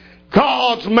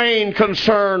 God's main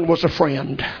concern was a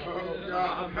friend.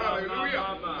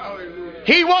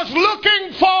 He was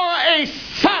looking for a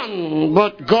son,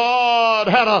 but God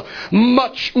had a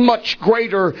much, much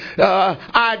greater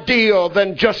ideal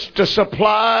than just to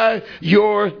supply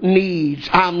your needs.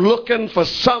 I'm looking for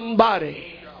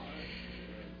somebody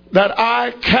that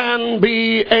I can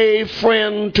be a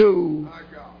friend to.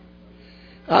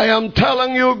 I am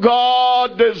telling you,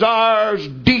 God desires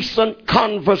decent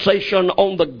conversation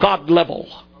on the God level.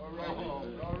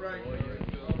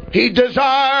 He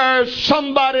desires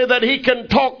somebody that he can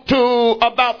talk to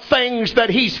about things that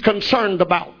he's concerned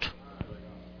about.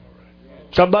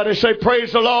 Somebody say,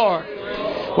 praise the Lord.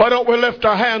 Why don't we lift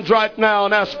our hands right now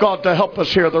and ask God to help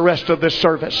us here the rest of this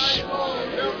service?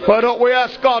 Why don't we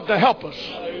ask God to help us?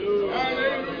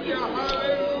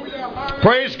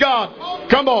 Praise God.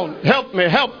 Come on, help me,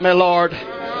 Lord.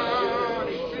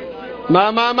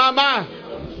 My.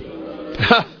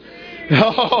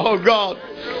 Oh, God.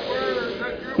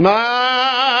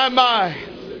 My.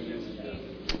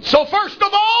 So first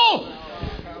of all,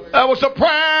 there was a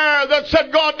prayer that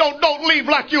said, God, don't leave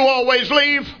like you always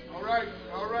leave. All right.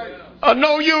 I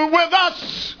know you're with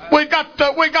us. We got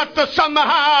to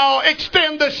somehow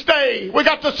extend the stay. We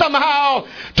got to somehow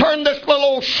turn this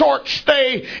little short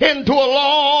stay into a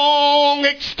long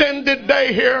extended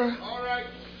day here. All right.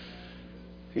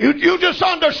 You just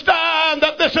understand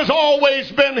that this has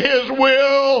always been His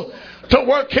will to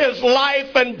work His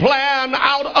life and plan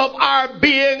out of our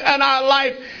being and our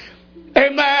life.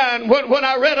 Amen. When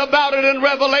I read about it in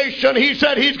Revelation, He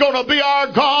said He's going to be our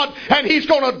God and He's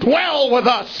going to dwell with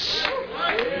us.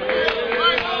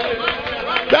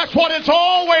 That's what it's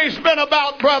always been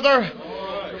about, brother.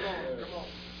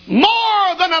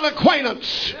 More than an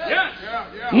acquaintance.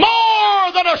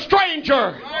 More than a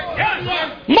stranger.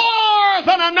 More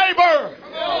than a neighbor.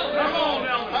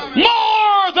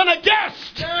 More than a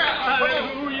guest.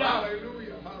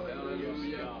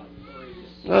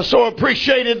 I so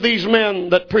appreciated these men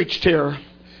that preached here.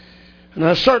 And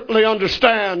I certainly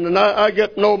understand, and I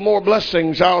get no more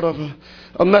blessings out of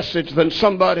a message than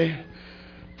somebody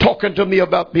talking to me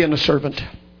about being a servant.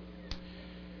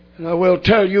 And I will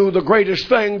tell you, the greatest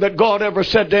thing that God ever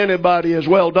said to anybody is,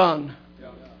 well done,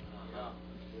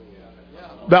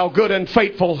 thou good and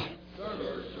faithful.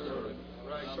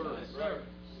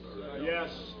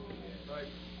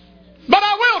 But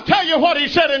I will tell you what He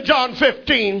said in John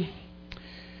 15.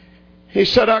 He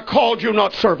said, I called you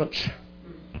not servants.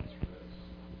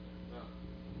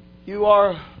 You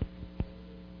are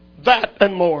that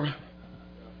and more.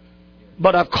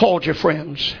 But I've called you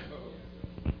friends.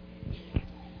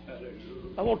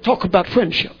 I want to talk about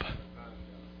friendship.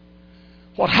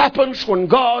 What happens when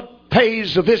God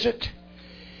pays a visit?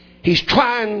 He's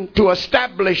trying to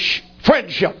establish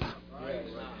friendship.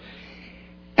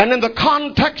 And in the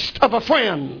context of a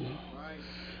friend,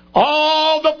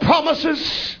 all the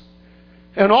promises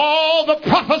and all the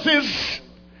prophecies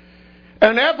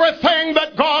and everything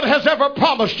that God has ever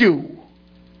promised you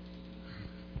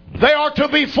They are to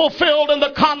be fulfilled in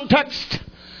the context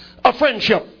of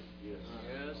friendship.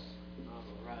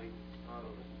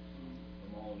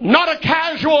 Not a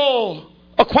casual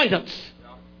acquaintance.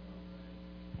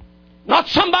 Not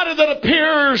somebody that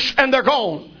appears and they're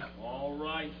gone. All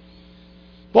right.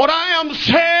 But I am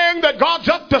saying that God's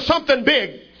up to something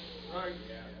big.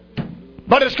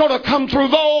 But it's going to come through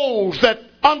those that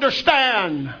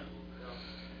understand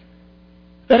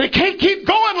that it can't keep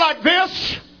going like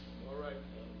this.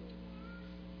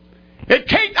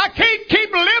 I can't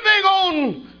keep living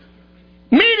on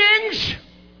meetings.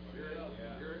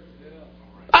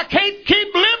 I can't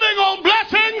keep living on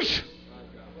blessings.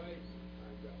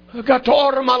 I've got to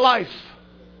order my life.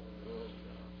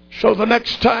 So the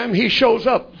next time He shows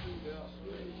up,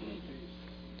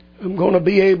 I'm going to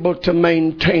be able to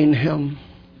maintain Him.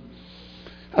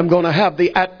 I'm going to have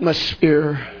the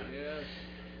atmosphere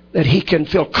that He can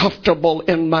feel comfortable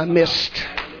in my midst.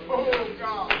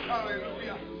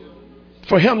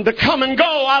 For Him to come and go,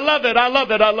 I love it, I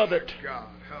love it, I love it.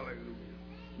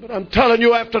 But I'm telling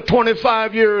you, after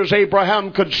 25 years,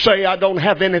 Abraham could say, I don't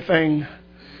have anything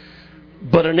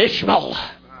but an Ishmael.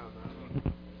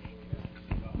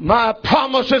 My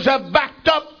promises have backed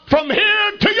up from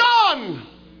here to yon.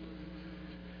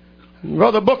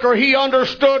 Brother Booker, he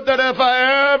understood that if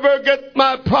I ever get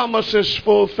my promises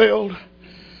fulfilled,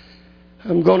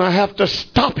 I'm going to have to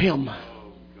stop him.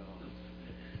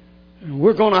 And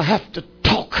we're going to have to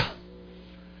talk.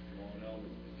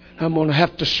 I'm going to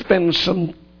have to spend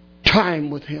some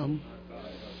time with him.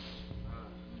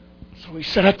 So he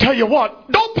said, I tell you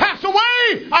what, don't pass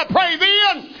away, I pray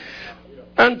thee.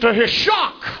 And to his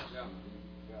shock,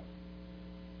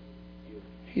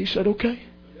 he said, okay.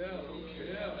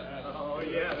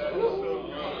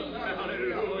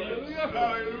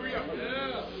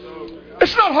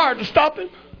 It's not hard to stop him.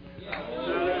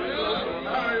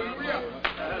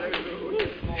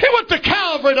 He went to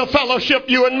Calvary to fellowship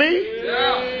you and me.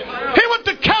 He went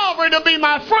to Calvary to be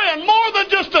my friend, more than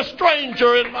just a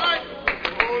stranger in my,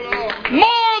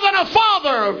 more than a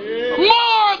father,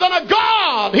 more than a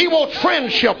God. He wants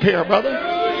friendship here, brother.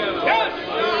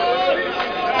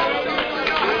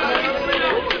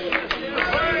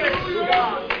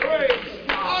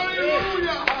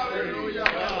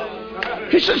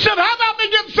 He said, how about me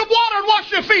get some water and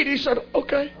wash your feet? He said,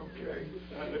 okay.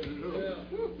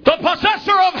 The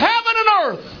possessor of heaven and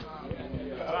earth,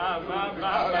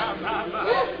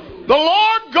 the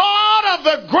Lord God of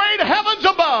the great heavens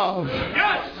above,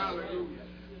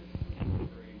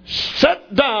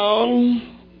 sat down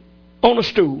on a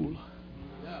stool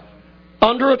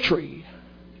under a tree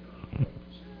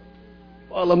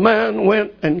while a man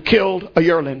went and killed a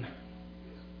yearling.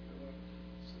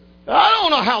 I don't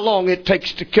know how long it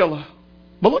takes to kill a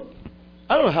bullet.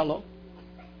 I don't know how long.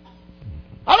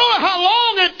 I don't know how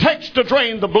long it takes to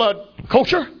drain the blood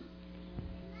kosher.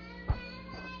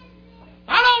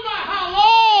 I don't know how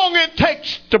long it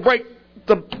takes to break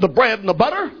the bread and the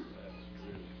butter.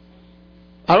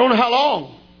 I don't know how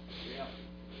long.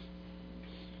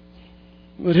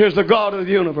 But here's the God of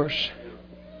the universe.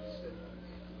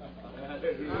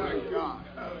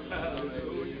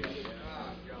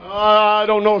 I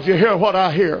don't know if you hear what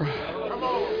I hear.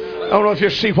 I don't know if you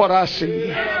see what I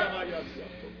see.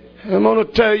 I'm going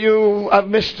to tell you, I've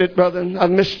missed it, brother. I've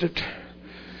missed it.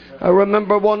 I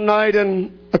remember one night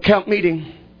in a camp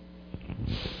meeting,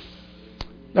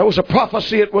 there was a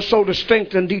prophecy. It was so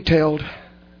distinct and detailed.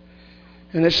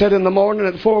 And it said in the morning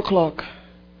at 4 o'clock,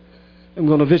 I'm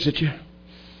going to visit you.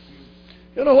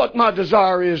 You know what my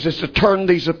desire is to turn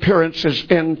these appearances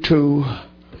into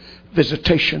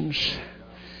visitations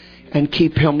and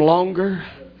keep him longer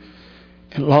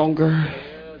and longer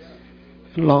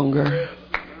and longer.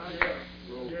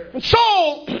 And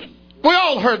so, we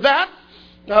all heard that.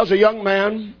 I was a young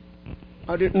man.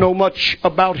 I didn't know much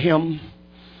about him.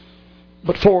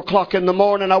 But 4 o'clock in the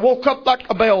morning, I woke up like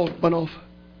a bell went off.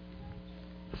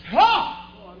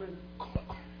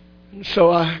 And so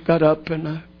I got up and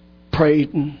I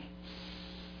prayed and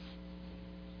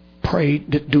prayed.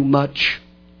 Didn't do much.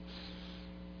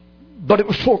 But it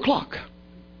was 4 o'clock.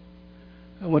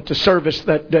 I went to service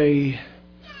that day.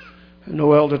 And the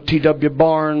elder T.W.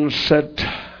 Barnes said,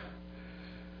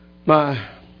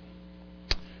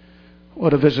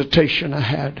 what a visitation I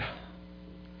had.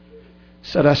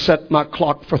 Said I set my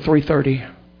clock for 3:30.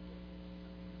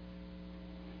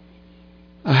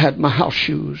 I had my house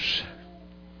shoes.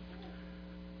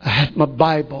 I had my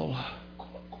Bible.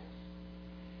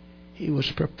 He was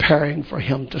preparing for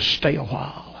him to stay a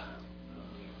while.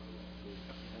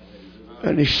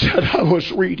 And he said I was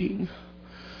reading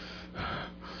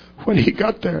when he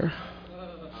got there.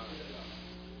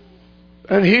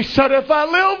 And he said, if I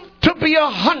live to be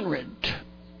 100,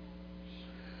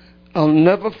 I'll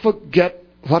never forget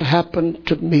what happened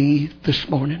to me this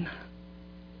morning.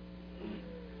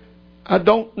 I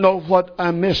don't know what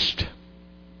I missed,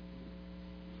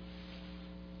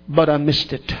 but I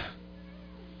missed it.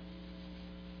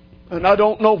 And I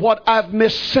don't know what I've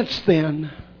missed since then.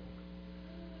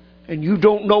 And you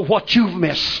don't know what you've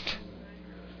missed.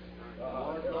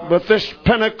 But this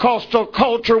Pentecostal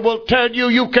culture will tell you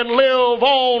you can live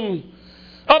on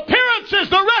appearances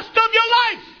the rest of your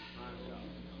life.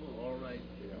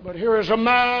 But here is a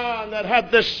man that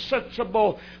had this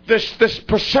sensible, this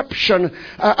perception.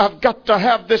 I've got to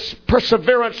have this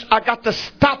perseverance. I got to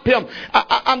stop him.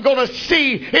 I'm going to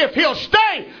see if he'll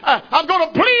stay. I'm going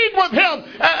to plead with him.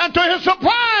 And to his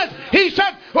surprise, he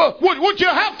said, would you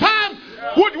have time?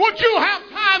 Would you have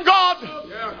time, God?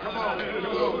 Yeah, come on.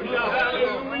 Hallelujah.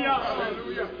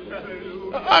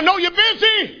 I know you're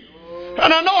busy.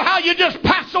 And I know how you just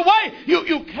pass away.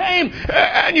 You came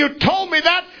and you told me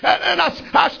that. And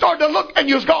I started to look and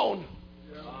you was gone.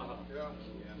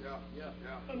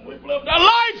 And we've lived our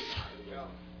life.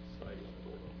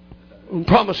 And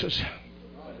promises.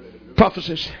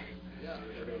 Prophecies.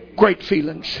 Great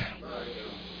feelings.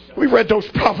 We read those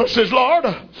prophecies, Lord,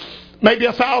 maybe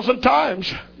 1,000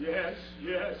 times. Yes.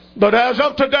 But as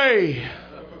of today,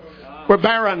 we're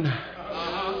barren.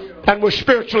 And we're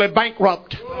spiritually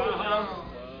bankrupt.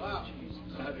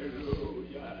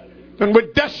 And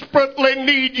we desperately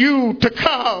need you to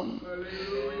come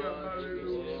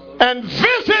and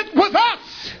visit with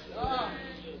us.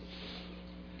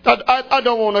 I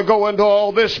don't want to go into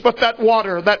all this, but that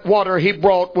water he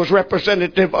brought was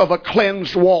representative of a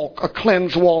cleansed walk. A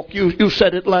cleansed walk. You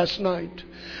said it last night.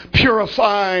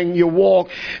 Purifying your walk.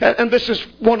 And this is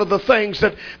one of the things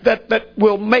that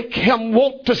will make him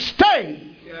want to stay.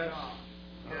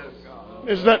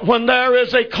 Is that when there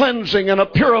is a cleansing and a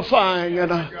purifying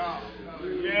and a...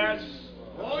 Yes.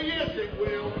 Oh, yes, it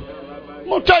will. I'm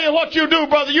going to tell you what you do,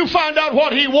 brother. You find out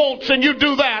what he wants and you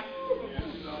do that.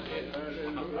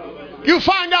 You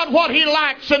find out what he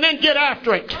likes and then get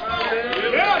after it.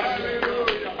 Yes.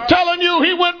 Telling you,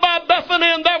 he went by Bethany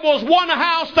and there was one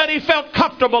house that he felt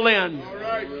comfortable in.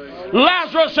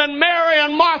 Lazarus and Mary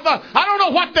and Martha. I don't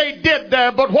know what they did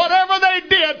there, but whatever they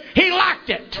did, he liked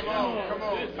it. Come on.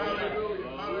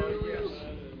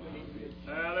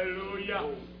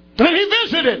 Hallelujah. And he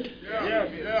visited.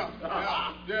 Yeah.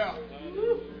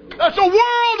 That's a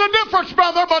world of difference,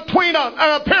 brother, between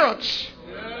an appearance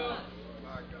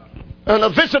and a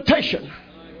visitation.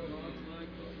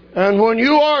 And when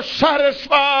you are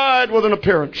satisfied with an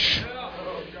appearance,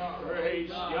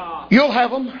 you'll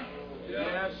have them.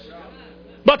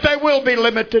 But they will be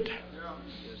limited.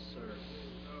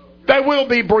 They will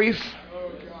be brief.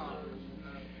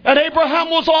 And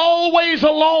Abraham was always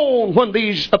alone when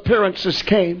these appearances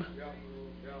came.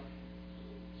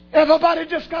 Everybody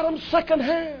just got them second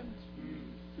hand.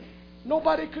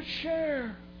 Nobody could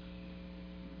share.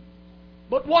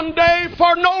 But one day,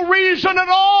 for no reason at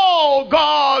all,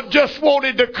 God just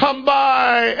wanted to come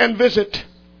by and visit.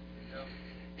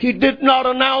 He did not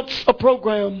announce a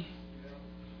program.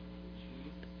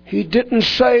 He didn't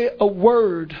say a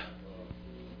word.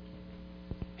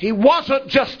 He wasn't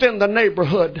just in the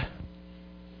neighborhood.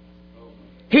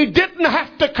 He didn't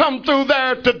have to come through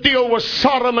there to deal with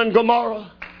Sodom and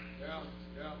Gomorrah.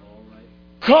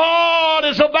 God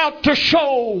is about to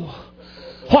show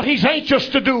what He's anxious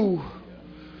to do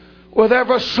with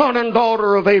every son and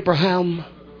daughter of Abraham.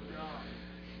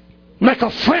 Make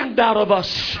a friend out of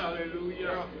us.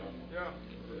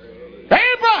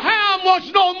 Abraham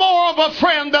was no more of a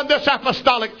friend than this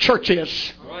apostolic church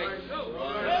is.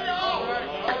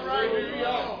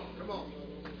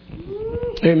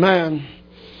 Amen.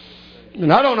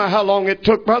 And I don't know how long it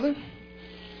took, brother.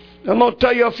 I'm going to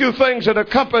tell you a few things that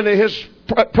accompany his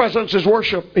presence is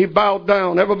worship. He bowed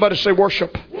down. Everybody say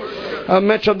worship. I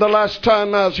mentioned the last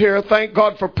time I was here, thank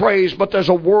God for praise, but there's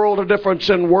a world of difference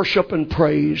in worship and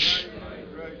praise.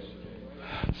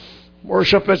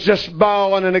 Worship is just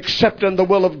bowing and accepting the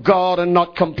will of God and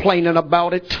not complaining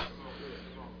about it.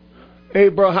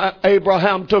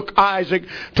 Abraham took Isaac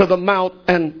to the mount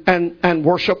and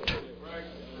worshipped.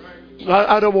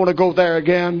 I don't want to go there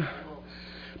again.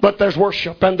 But there's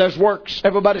worship and there's works.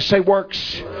 Everybody say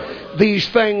works. These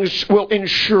things will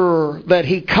ensure that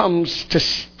He comes to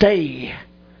stay.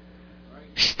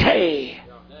 Stay.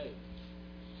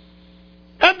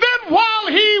 And then while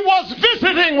He was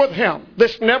visiting with him,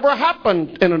 this never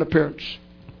happened in an appearance.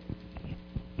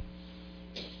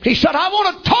 He said, I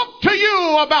want to talk to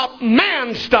you about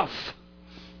man stuff.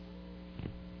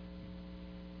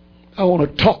 I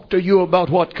want to talk to you about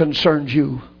what concerns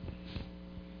you.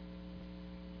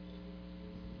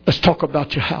 Let's talk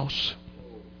about your house.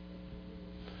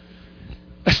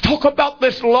 Let's talk about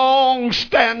this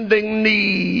long-standing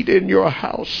need in your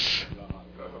house.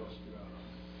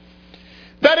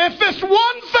 That if this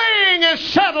one thing is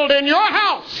settled in your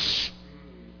house,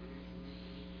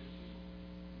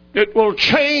 it will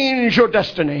change your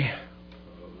destiny.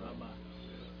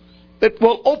 It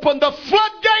will open the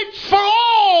floodgates for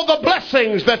all the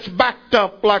blessings that's backed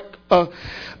up like a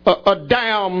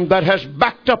dam that has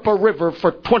backed up a river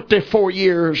for 24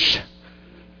 years.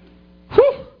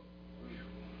 Whew.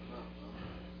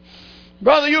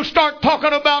 Brother, you start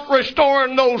talking about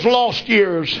restoring those lost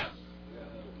years.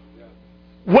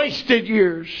 Wasted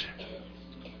years.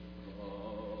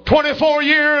 24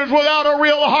 years without a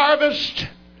real harvest.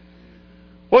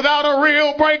 Without a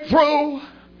real breakthrough.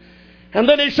 And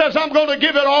then he says, I'm going to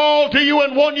give it all to you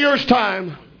in 1 year's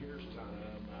time.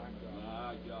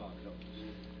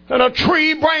 And a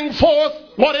tree bring forth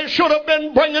what it should have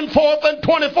been bringing forth in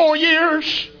 24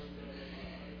 years.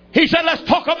 He said, let's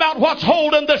talk about what's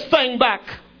holding this thing back.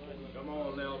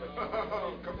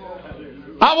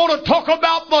 I want to talk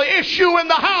about the issue in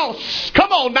the house.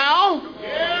 Come on now.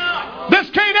 Yeah. This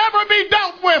can't ever be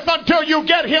dealt with until you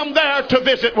get him there to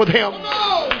visit with him.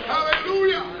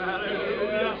 Hallelujah.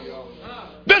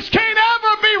 This can't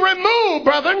ever be removed,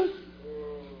 brethren.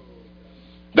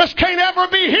 This can't ever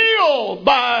be healed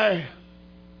by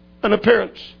an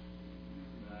appearance.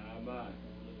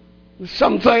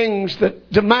 Some things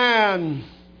that demand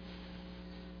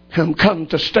him come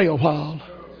to stay a while.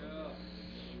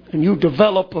 And you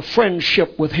develop a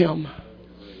friendship with him.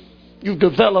 You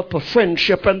develop a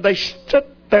friendship, and they stood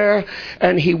there,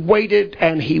 and he waited,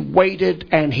 and he waited,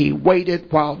 and he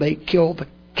waited while they killed the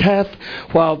calf,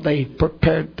 while they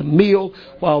prepared the meal,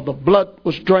 while the blood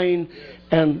was drained,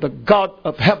 and the God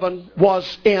of heaven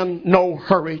was in no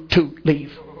hurry to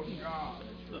leave.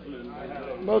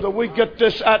 Brother, we get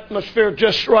this atmosphere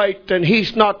just right, and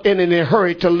he's not in any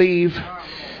hurry to leave,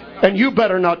 and you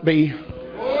better not be.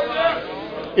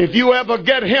 If you ever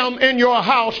get him in your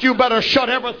house, you better shut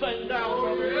everything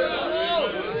down.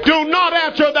 Do not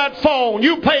answer that phone.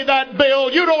 You pay that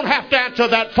bill. You don't have to answer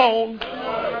that phone.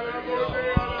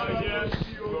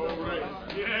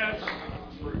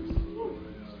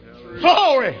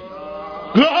 Glory.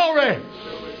 Glory.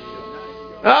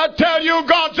 I tell you,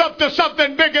 God's up to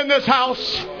something big in this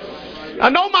house. I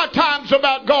know my time's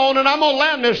about gone, and I'm going to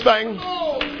land this thing.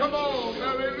 Come on.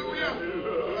 Hallelujah.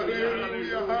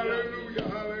 Hallelujah. Hallelujah.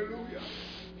 Hallelujah.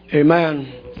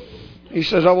 Amen. He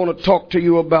says, I want to talk to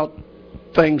you about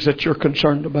things that you're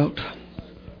concerned about.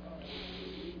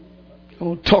 I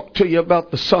want to talk to you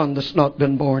about the son that's not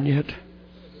been born yet.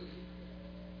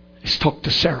 Let's talk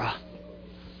to Sarah.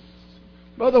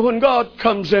 Brother, when God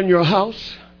comes in your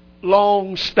house,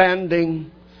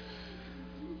 long-standing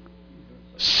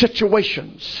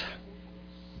situations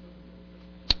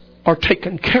are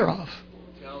taken care of.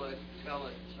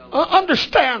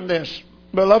 Understand this,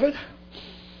 beloved,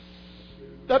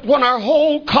 that when our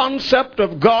whole concept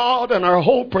of God and our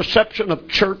whole perception of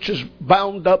church is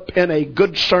bound up in a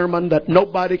good sermon that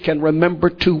nobody can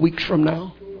remember 2 weeks from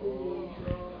now,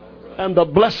 and the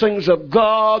blessings of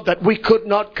God that we could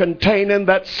not contain in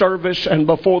that service, and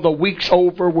before the week's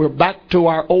over, we're back to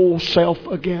our old self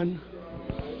again.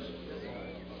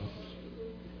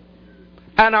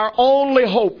 And our only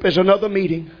hope is another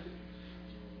meeting.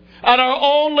 And our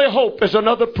only hope is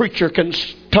another preacher can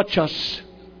touch us.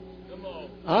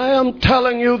 I am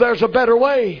telling you there's a better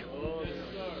way.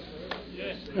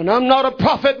 And I'm not a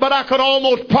prophet, but I could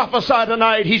almost prophesy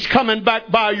tonight he's coming back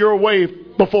by your way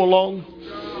before long.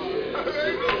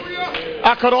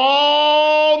 I could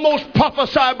almost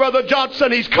prophesy, Brother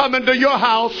Johnson, he's coming to your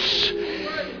house.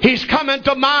 He's coming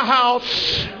to my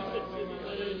house.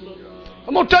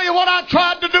 I'm going to tell you what I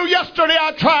tried to do yesterday.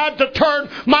 I tried to turn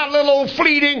my little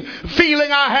fleeting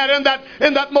feeling I had in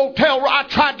that motel room. I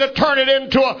tried to turn it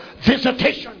into a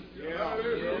visitation.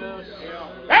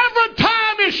 Every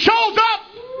time it shows up,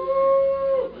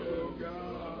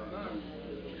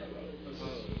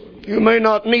 you may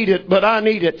not need it, but I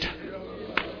need it.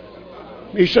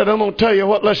 He said, I'm going to tell you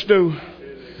what let's do.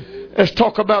 Let's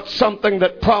talk about something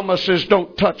that promises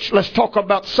don't touch. Let's talk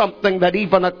about something that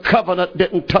even a covenant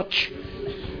didn't touch.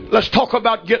 Let's talk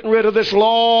about getting rid of this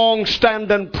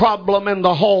long-standing problem in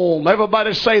the home.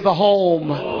 Everybody say the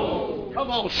home.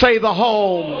 Come on, say the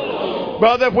home.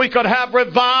 Brother, if we could have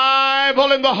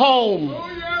revival in the home.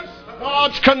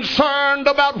 God's concerned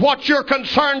about what you're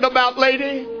concerned about,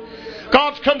 lady.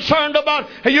 God's concerned about,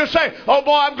 and you say, oh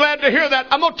boy, I'm glad to hear that.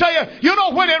 I'm going to tell you, you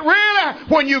know when it really,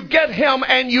 when you get Him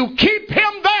and you keep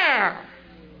Him there.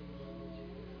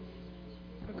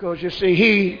 Because you see,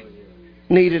 He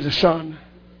needed a son.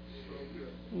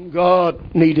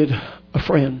 God needed a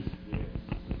friend.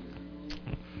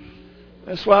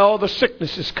 That's why all the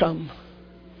sicknesses come.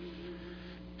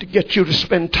 To get you to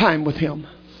spend time with Him.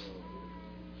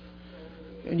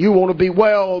 And you want to be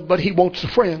well, but He wants a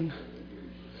friend.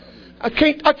 I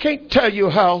can't tell you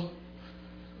how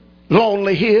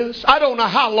lonely He is. I don't know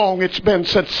how long it's been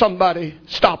since somebody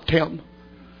stopped Him.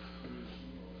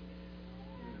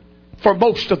 For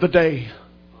most of the day.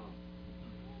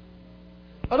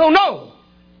 I don't know.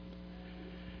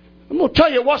 I'm going to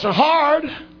tell you it wasn't hard.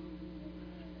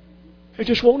 He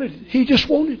just wanted it. He just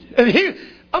wanted it. And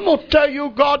I'm going to tell you,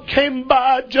 God came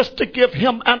by just to give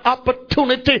him an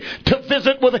opportunity to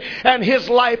visit with him. And his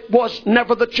life was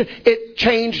never it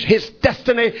changed his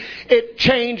destiny. It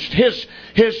changed his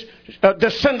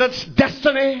descendants'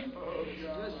 destiny.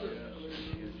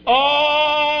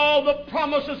 All the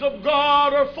promises of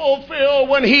God are fulfilled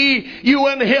when you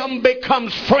and him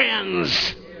becomes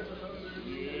friends.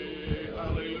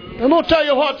 I'm going to tell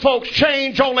you what, folks,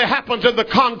 change only happens in the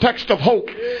context of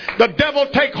hope. The devil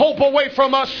take hope away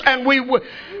from us and we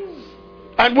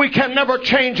can never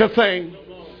change a thing.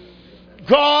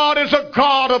 God is a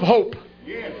God of hope.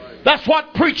 That's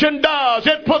what preaching does.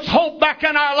 It puts hope back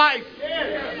in our life.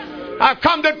 I've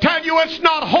come to tell you it's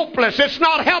not hopeless. It's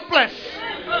not helpless.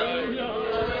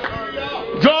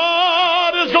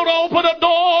 God is going to open a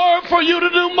door for you to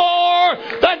do more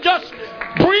than just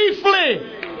briefly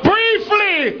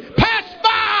pass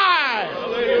by.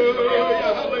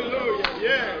 Hallelujah. Hallelujah.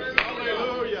 Yes.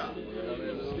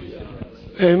 Hallelujah.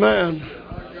 Amen.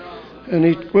 And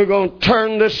we're going to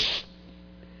turn this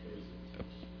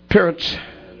appearance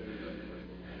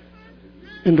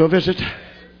into a visit.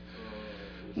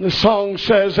 The song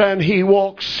says, and he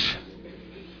walks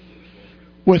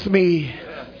with me.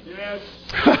 Yes.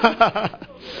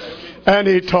 And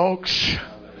he talks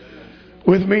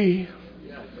with me.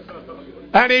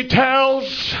 And he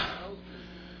tells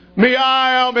me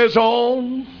I am his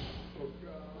own.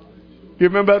 You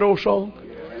remember that old song?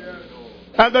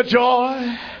 And the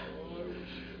joy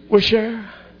we share.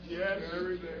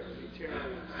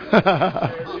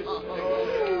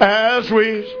 As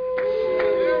we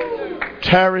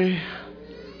tarry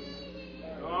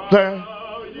there.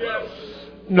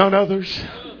 None others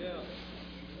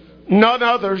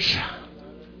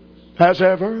has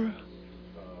ever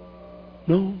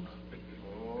known.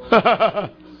 I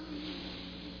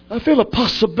feel a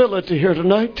possibility here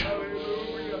tonight.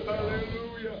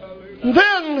 And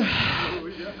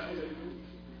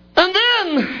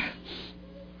then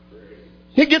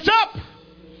he gets up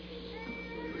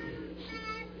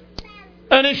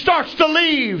and he starts to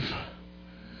leave.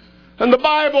 And the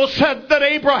Bible said that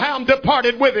Abraham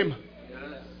departed with him.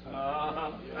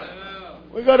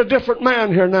 We got a different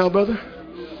man here now, brother.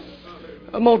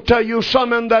 I'm going to tell you,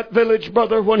 some in that village,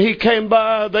 brother, when he came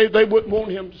by, they wouldn't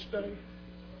want him to stay.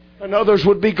 And others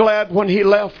would be glad when he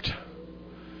left.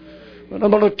 But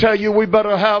I'm going to tell you, we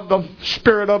better have the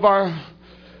spirit of our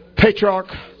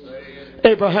patriarch,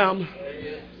 Abraham.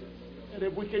 And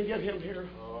if we can get him here.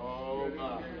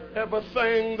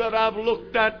 Everything that I've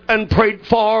looked at and prayed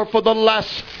for the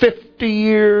last 50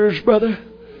 years, brother.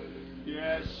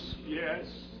 Yes.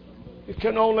 It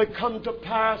can only come to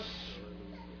pass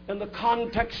in the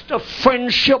context of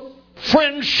friendship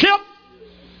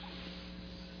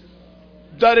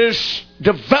that is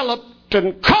developed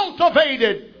and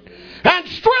cultivated and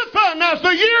strengthened as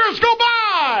the years go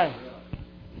by.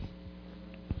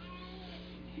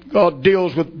 God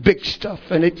deals with big stuff,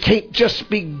 and it can't just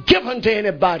be given to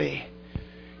anybody,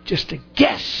 just a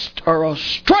guest or a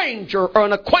stranger or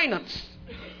an acquaintance.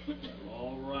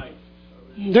 All right.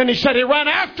 And then he said he ran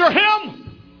after him.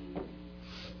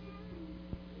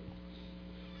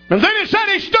 And then he said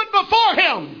he stood before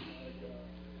him.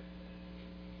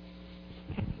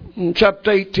 And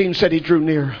chapter 18 said he drew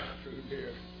near.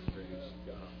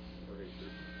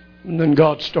 And then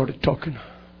God started talking.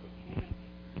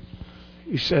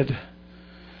 He said,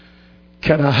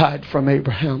 can I hide from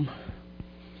Abraham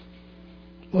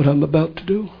what I'm about to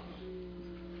do?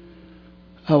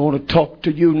 I want to talk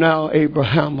to you now,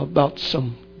 Abraham, about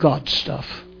some God stuff.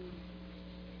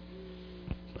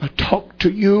 I talk to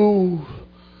you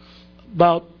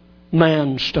about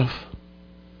man stuff.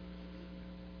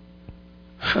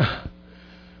 I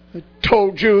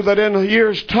told you that in a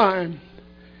year's time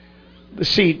the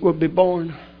seed will be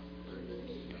born.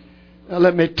 Now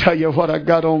let me tell you what I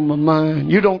got on my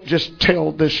mind. You don't just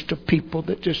tell this to people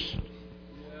that just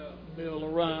Bill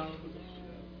around.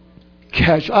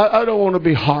 Casual. I don't want to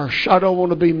be harsh. I don't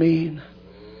want to be mean.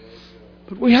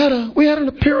 But we had an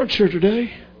appearance here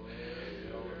today.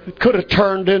 It could have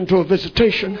turned into a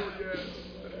visitation.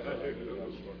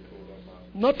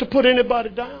 Not to put anybody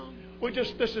down.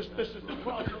 This is the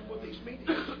problem with these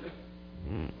meetings.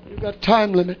 You've got a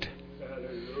time limit.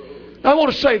 I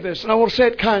want to say this, and I want to say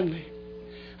it kindly.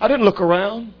 I didn't look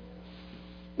around,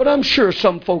 but I'm sure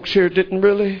some folks here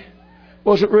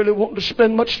wasn't really wanting to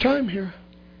spend much time here.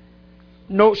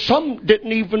 No, some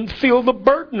didn't even feel the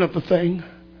burden of the thing.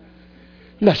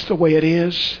 And that's the way it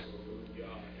is.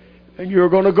 And you're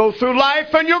going to go through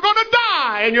life and you're going to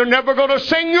die, and you're never going to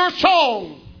sing your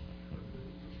song.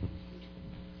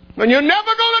 And you're never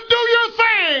going to do your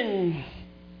thing.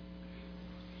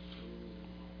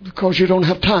 Because you don't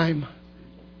have time.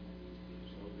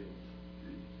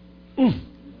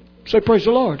 Say praise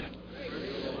the Lord.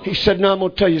 He said, now I'm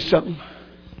going to tell you something.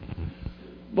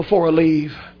 Before I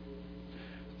leave,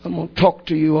 I'm going to talk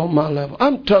to you on my level.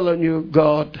 I'm telling you,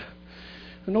 God,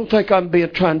 I don't think I'm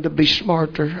trying to be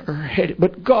smart or heady,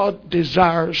 but God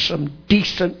desires some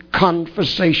decent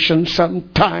conversation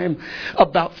sometime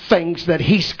about things that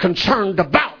He's concerned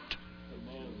about.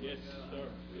 He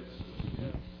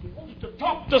wants to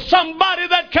talk to somebody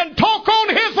that can talk on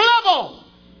His level.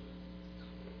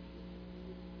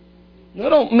 I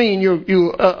don't mean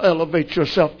you elevate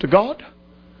yourself to God.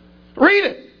 Read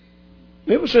it.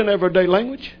 It was in everyday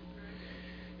language.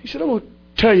 He said, I'm going to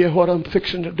tell you what I'm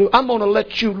fixing to do. I'm going to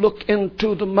let you look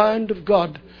into the mind of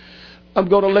God. I'm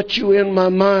going to let you in my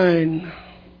mind.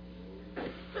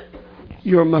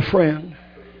 You're my friend.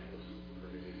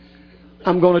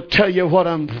 I'm going to tell you what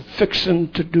I'm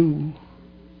fixing to do.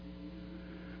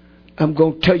 I'm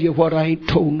going to tell you what I ain't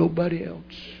told nobody else.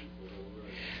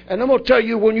 And I'm going to tell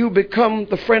you, when you become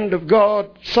the friend of God,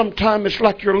 sometimes it's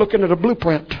like you're looking at a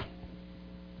blueprint.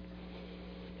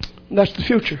 And that's the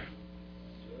future.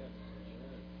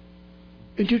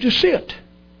 And you just see it.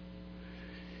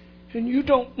 And you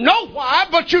don't know why,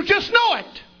 but you just know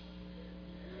it.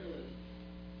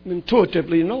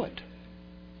 Intuitively you know it.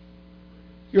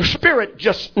 Your spirit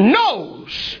just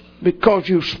knows because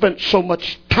you've spent so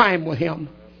much time with Him.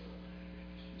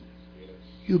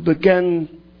 He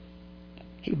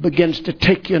begins to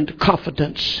take you into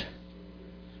confidence.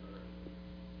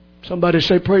 Somebody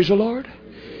say praise the Lord.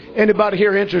 Anybody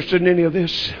here interested in any of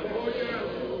this?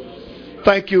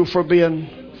 Thank you for being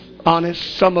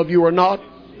honest. Some of you are not.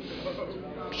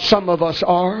 Some of us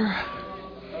are.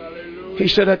 He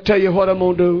said, I tell you what I'm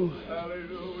going to do.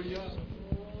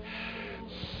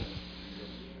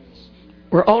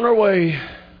 We're on our way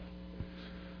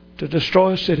to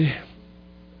destroy a city.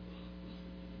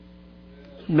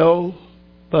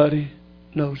 Nobody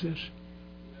knows this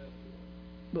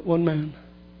but one man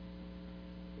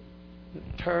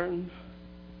that turned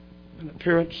an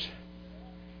appearance.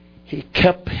 He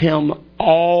kept him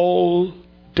all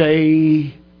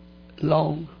day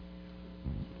long.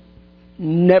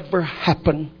 Never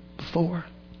happened before.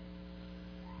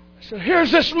 So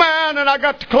here's this man, and I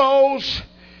got to close.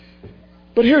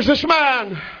 But here's this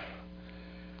man.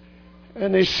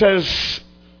 And he says,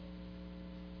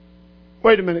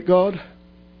 wait a minute, God.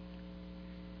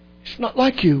 It's not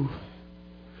like you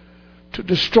to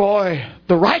destroy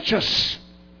the righteous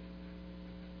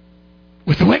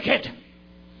with the wicked.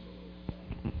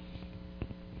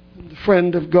 And the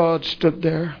friend of God stood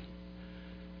there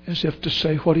as if to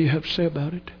say, what do you have to say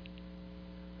about it?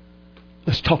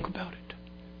 Let's talk about it.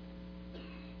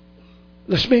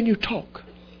 Let's me and you talk.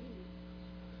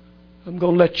 I'm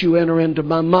going to let you enter into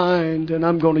my mind, and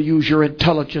I'm going to use your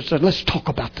intelligence, and let's talk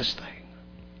about this thing.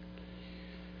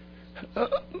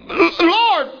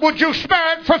 Lord, would you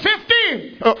spare it for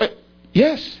 15?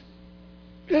 Yes.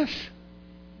 Yes.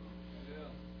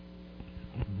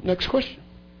 Next question.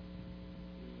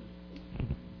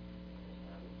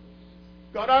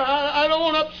 God, I don't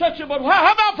want to upset you, but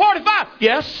how about 45?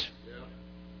 Yes.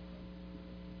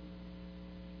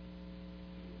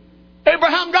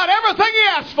 Abraham got everything he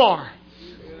asked for.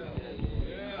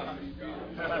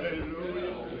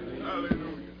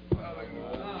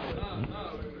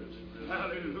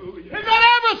 He got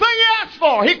everything he asked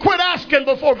for. He quit asking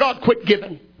before God quit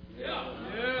giving.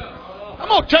 I'm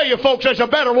going to tell you, folks, there's a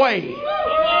better way.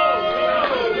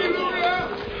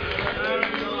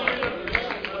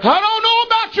 I don't know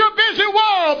about your busy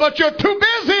world, but you're too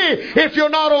busy if you're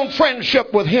not on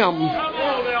friendship with Him.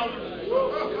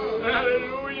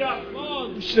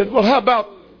 He said, well, how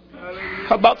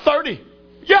about 30?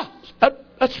 Yeah,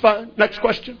 that's fine. Next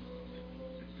question.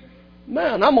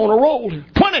 Man, I'm on a roll here.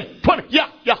 20. Yeah.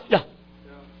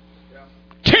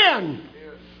 10.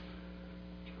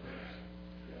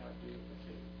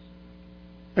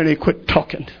 And he quit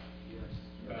talking.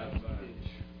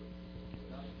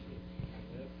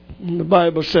 And the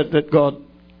Bible said that God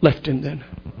left him then.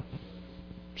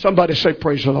 Somebody say,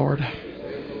 praise the Lord.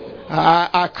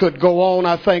 I could go on.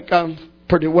 I think I'm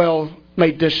pretty well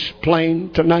made this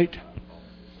plain tonight.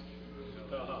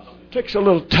 It takes a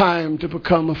little time to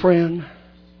become a friend.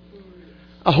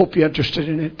 I hope you're interested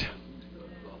in it.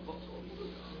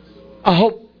 I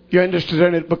hope you're interested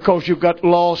in it because you've got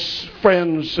lost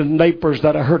friends and neighbors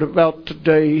that I heard about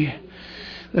today.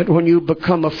 That when you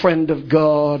become a friend of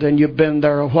God and you've been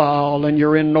there a while and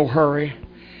you're in no hurry,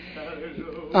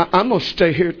 I'm going to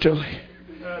stay here till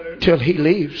He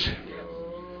leaves.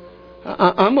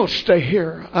 I'm going to stay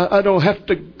here. I don't have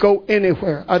to go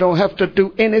anywhere. I don't have to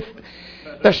do anything.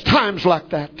 There's times like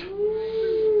that.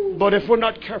 But if we're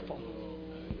not careful,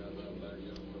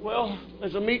 well,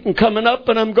 there's a meeting coming up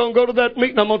and I'm going to go to that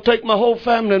meeting. I'm going to take my whole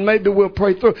family and maybe we'll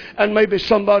pray through. And maybe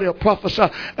somebody will prophesy.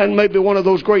 And maybe one of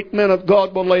those great men of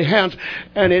God will lay hands.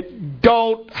 And it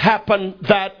don't happen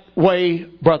that way,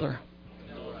 brother.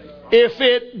 If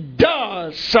it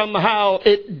does, somehow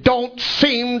it don't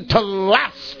seem to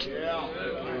last.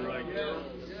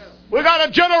 We got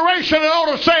a generation that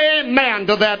ought to say amen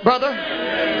to that, brother.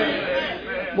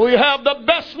 We have the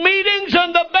best meetings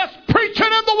and the best preaching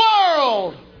in the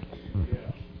world.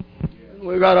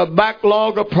 We got a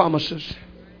backlog of promises.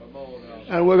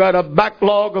 And we got a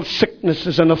backlog of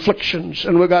sicknesses and afflictions.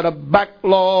 And we got a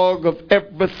backlog of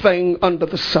everything under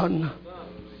the sun.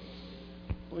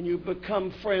 When you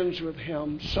become friends with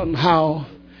Him, somehow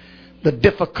the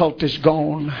difficulty's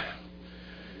gone.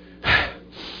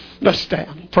 Let's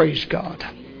stand. Praise God.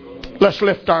 Let's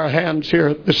lift our hands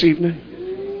here this evening.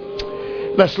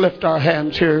 Let's lift our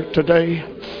hands here today.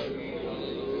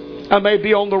 I may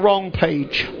be on the wrong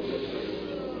page.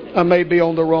 I may be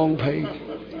on the wrong page.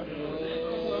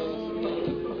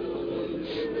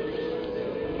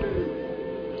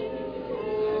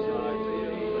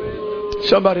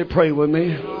 Somebody pray with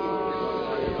me.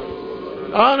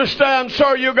 I understand,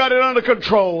 sir, you got it under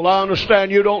control. I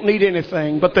understand you don't need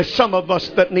anything. But there's some of us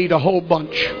that need a whole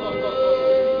bunch.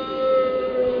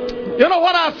 You know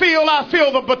what I feel? I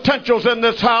feel the potentials in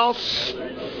this house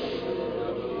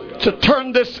to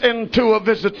turn this into a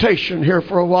visitation here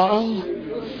for a while.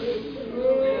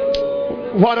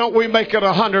 Why don't we make it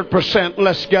 100%?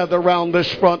 Let's gather around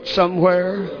this front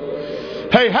somewhere.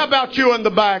 Hey, how about you in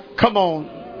the back? Come on.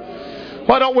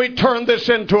 Why don't we turn this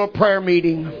into a prayer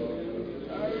meeting?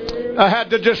 I had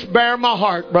to just bare my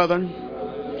heart, brother.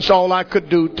 That's all I could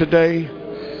do today.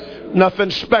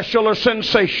 Nothing special or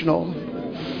sensational.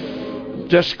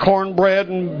 Just cornbread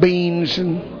and beans,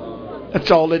 and that's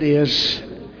all it is.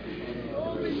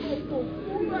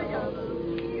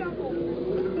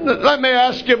 Let me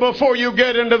ask you before you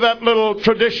get into that little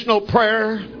traditional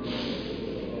prayer.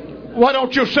 Why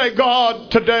don't you say,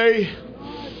 God, today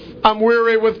I'm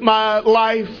weary with my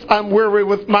life. I'm weary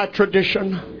with my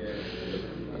tradition.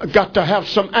 I got to have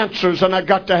some answers and I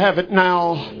got to have it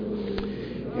now.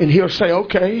 And He'll say,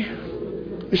 okay.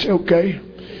 He say, okay.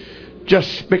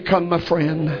 Just become my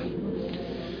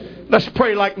friend. Let's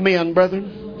pray like men,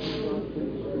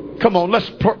 brethren. Come on,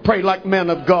 let's pray like men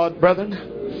of God, brethren.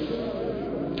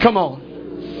 Come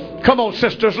on. Come on,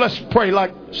 sisters. Let's pray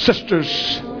like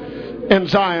sisters in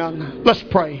Zion. Let's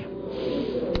pray.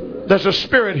 There's a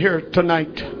spirit here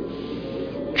tonight.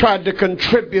 Tried to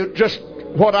contribute just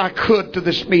what I could to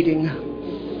this meeting.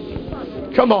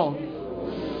 Come on.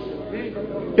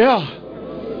 Yeah.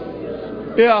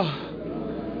 Yeah.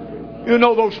 You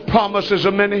know those promises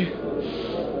of many.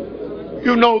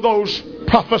 You know those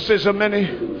prophecies of many.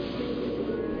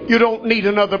 You don't need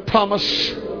another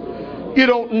promise. You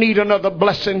don't need another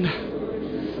blessing.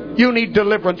 You need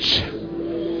deliverance.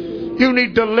 You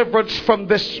need deliverance from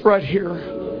this right here.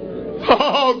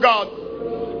 Oh, God.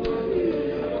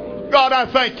 God, I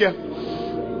thank you.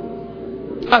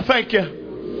 I thank you.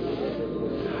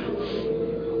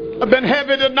 I've been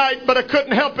heavy tonight, but I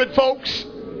couldn't help it, folks.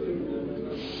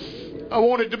 I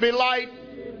wanted to be light,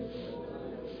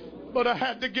 but I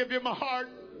had to give you my heart.